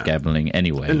end up gambling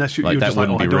anyway. Unless you're that just like,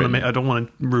 wouldn't be I don't want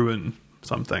to ruin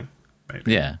something.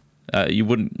 Maybe. Yeah. You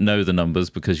wouldn't know the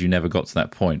numbers because you never got to that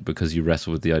point, because you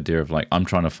wrestle with the idea of like, I'm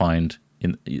trying to find...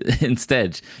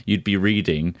 Instead, you'd be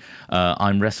reading,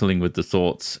 I'm wrestling with the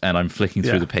thoughts and I'm flicking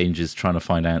through the pages trying to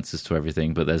find answers to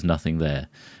everything, but there's nothing there.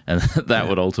 And that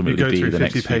would ultimately be the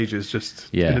next... You go through 50 pages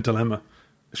just in a dilemma.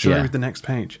 Should I read the next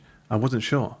page? I wasn't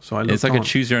sure, so I looked It's like on. a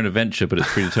choose your own adventure, but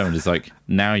it's predetermined. It's like,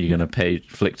 now you're going to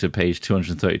flick to page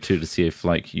 232 to see if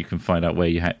like you can find out where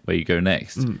you go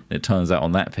next. And it turns out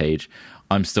on that page,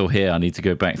 I'm still here. I need to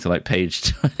go back to like page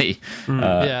 20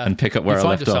 and pick up where I left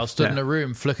off. You find yourself stood in a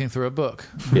room flicking through a book.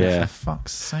 Yeah. For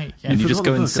fuck's sake. And you just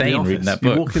go insane reading that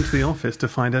book. You walk into the office to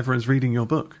find everyone's reading your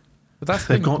book. But that's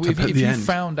the thing. If you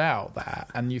found out that,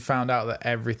 and you found out that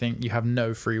everything, you have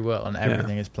no free will and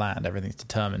everything is planned, everything's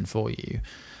determined for you,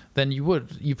 then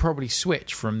you probably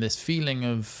switch from this feeling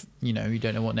of, you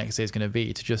don't know what next day is going to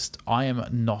be, to just, I am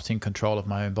not in control of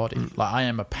my own body. Like, I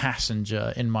am a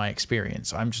passenger in my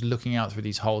experience. I'm just looking out through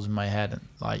these holes in my head, and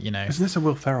like, Isn't this a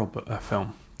Will Ferrell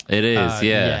film? It is,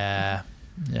 yeah,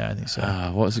 I think so.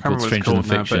 What was it called? Stranger Than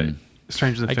Fiction.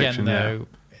 Stranger Than Fiction, though,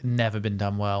 never been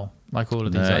done well. Like all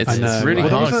of these. It's really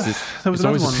hard. There was it's always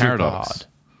another a one. paradox.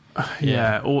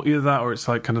 Yeah, or either that, or it's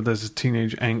like kind of there's a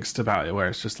teenage angst about it where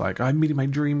it's just like, I'm meeting my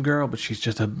dream girl, but she's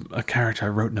just a character I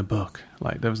wrote in a book.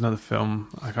 Like, there was another film,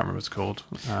 I can't remember what it's called.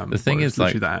 The thing is,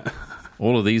 like, that.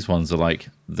 all of these ones are like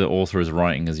the author is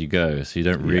writing as you go, so you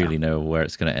don't really know where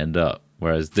it's going to end up.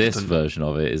 Whereas this version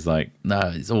of it is like, no,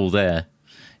 it's all there.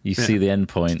 You see the end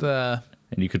point, and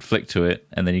you could flick to it,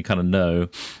 and then you kind of know.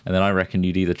 And then I reckon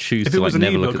you'd either choose if to it was like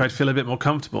an never ebook, look at... I'd feel a bit more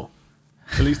comfortable.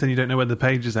 At least then you don't know where the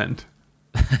pages end.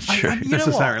 True.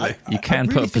 Necessarily. You can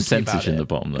put a percentage in the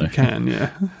bottom, though. You can, yeah.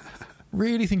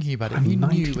 Really thinking about it, if you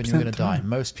knew when you were going to die,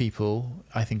 most people,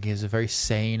 I think, is a very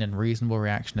sane and reasonable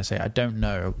reaction to say, I don't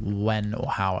know when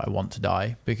or how I want to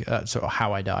die, or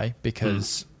how I die,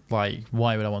 because, like,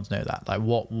 why would I want to know that? Like,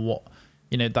 what,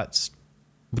 that's...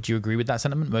 Would you agree with that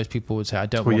sentiment? Most people would say, I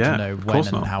don't want to know when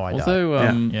and how I die.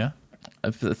 Although,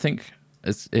 I think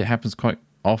it happens quite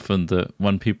often that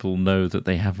when people know that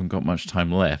they haven't got much time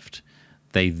left,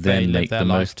 they then make the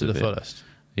most of it. Fullest.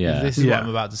 Yeah. This is what I'm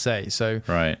about to say. So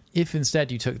right. If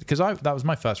instead you took... Because that was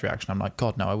my first reaction. I'm like,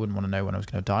 God, no, I wouldn't want to know when I was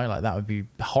going to die. Like, that would be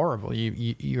horrible.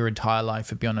 Your entire life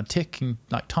would be on a ticking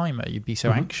like timer. You'd be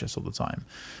so anxious all the time.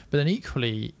 But then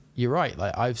equally... You're right.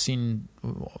 Like, I've seen,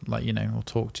 like, or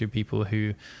talk to people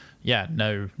who,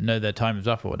 know their time is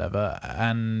up or whatever,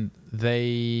 and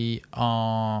they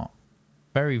are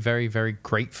very, very, very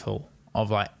grateful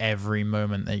of like every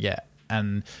moment they get.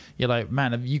 And you're like,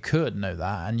 man, if you could know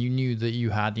that, and you knew that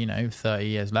you had, 30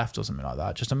 years left or something like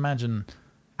that. Just imagine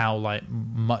how like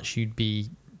much you'd be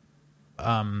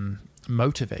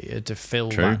motivated to fill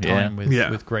that time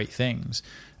with great things.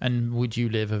 And would you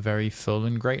live a very full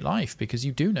and great life because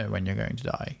you do know when you're going to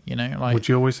die? Like, would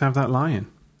you always have that lion?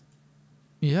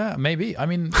 Yeah, maybe. I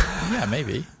mean, yeah,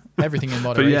 maybe. Everything in But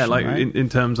moderation. yeah, like right? in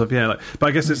terms of but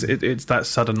I guess it's that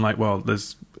sudden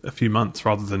there's a few months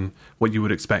rather than what you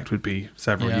would expect would be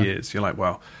several years. You're like,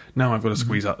 well, now I've got to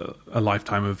squeeze out a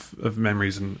lifetime of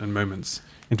memories and moments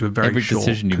into a very Every short,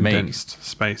 decision you make condensed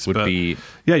space. would be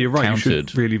you're right. counted. You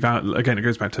should really again, it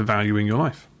goes back to valuing your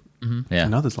life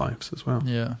and others' lives as well.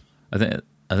 Yeah. I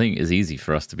think it's easy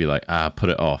for us to be like, put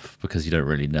it off because you don't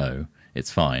really know. It's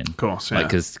fine. Of course, yeah.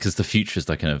 Because the future is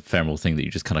like an ephemeral thing that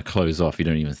you just kind of close off. You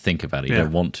don't even think about it. You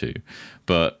don't want to.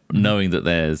 But knowing that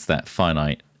there's that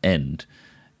finite end,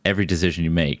 every decision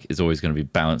you make is always going to be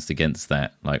balanced against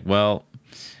that. Like, well,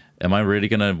 am I really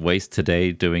going to waste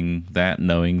today doing that,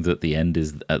 knowing that the end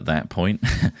is at that point?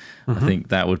 I think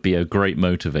that would be a great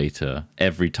motivator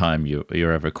every time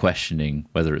you're ever questioning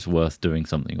whether it's worth doing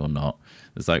something or not.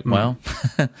 It's like, well,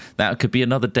 that could be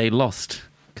another day lost,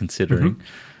 considering.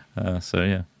 So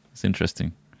yeah, it's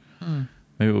interesting.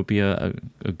 Maybe it will be a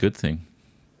good thing.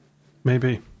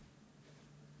 Maybe.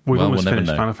 We've almost never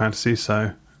finished know. Final Fantasy,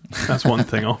 so that's one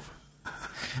thing off.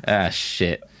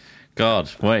 Shit. God,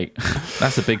 wait.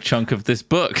 That's a big chunk of this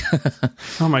book.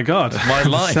 Oh my god. My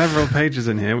life. Several pages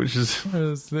in here, which is...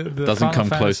 Doesn't come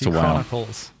close to WoW.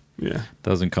 Chronicles. Yeah.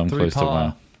 Doesn't come close to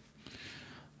WoW.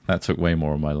 That took way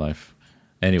more of my life.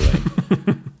 Anyway.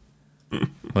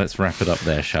 Let's wrap it up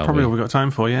there, shall Probably we? all we've got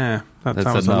time for, yeah. That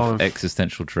That's was a lot enough of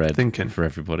existential dread thinking for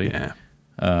everybody. Yeah.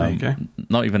 There you go.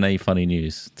 Not even any funny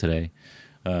news today.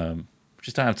 We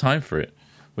just don't have time for it.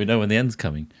 We know when the end's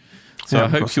coming. So Yeah, I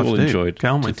we've got hope you stuff all to do. enjoyed Get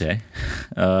on with today.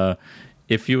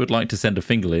 If you would like to send a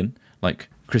finger in, like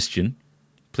Christian,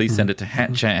 please send it to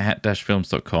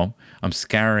hatchat@films.com. I'm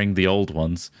scouring the old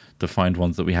ones to find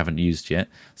ones that we haven't used yet.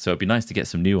 So it'd be nice to get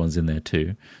some new ones in there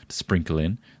too, to sprinkle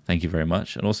in. Thank you very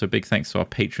much. And also big thanks to our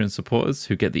Patreon supporters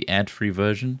who get the ad-free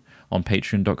version on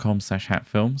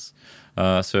patreon.com/hatfilms.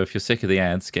 So if you're sick of the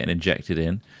ads getting injected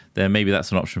in, then maybe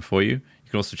that's an option for you.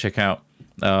 You can also check out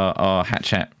our Hat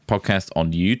Chat podcast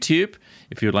on YouTube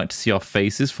if you would like to see our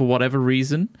faces for whatever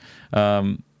reason.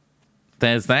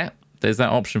 There's that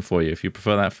option for you if you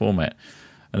prefer that format.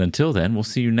 And until then, we'll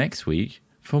see you next week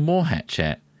for more Hat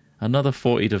Chat. Another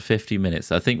 40 to 50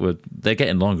 minutes. I think they're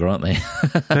getting longer, aren't they?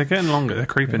 They're getting longer. They're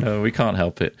creeping. We can't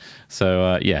help it.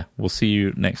 So, yeah, we'll see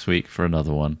you next week for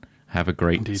another one. Have a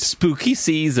great spooky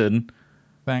season.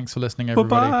 Thanks for listening,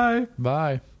 everybody.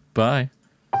 Bye-bye. Bye.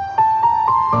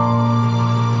 Bye.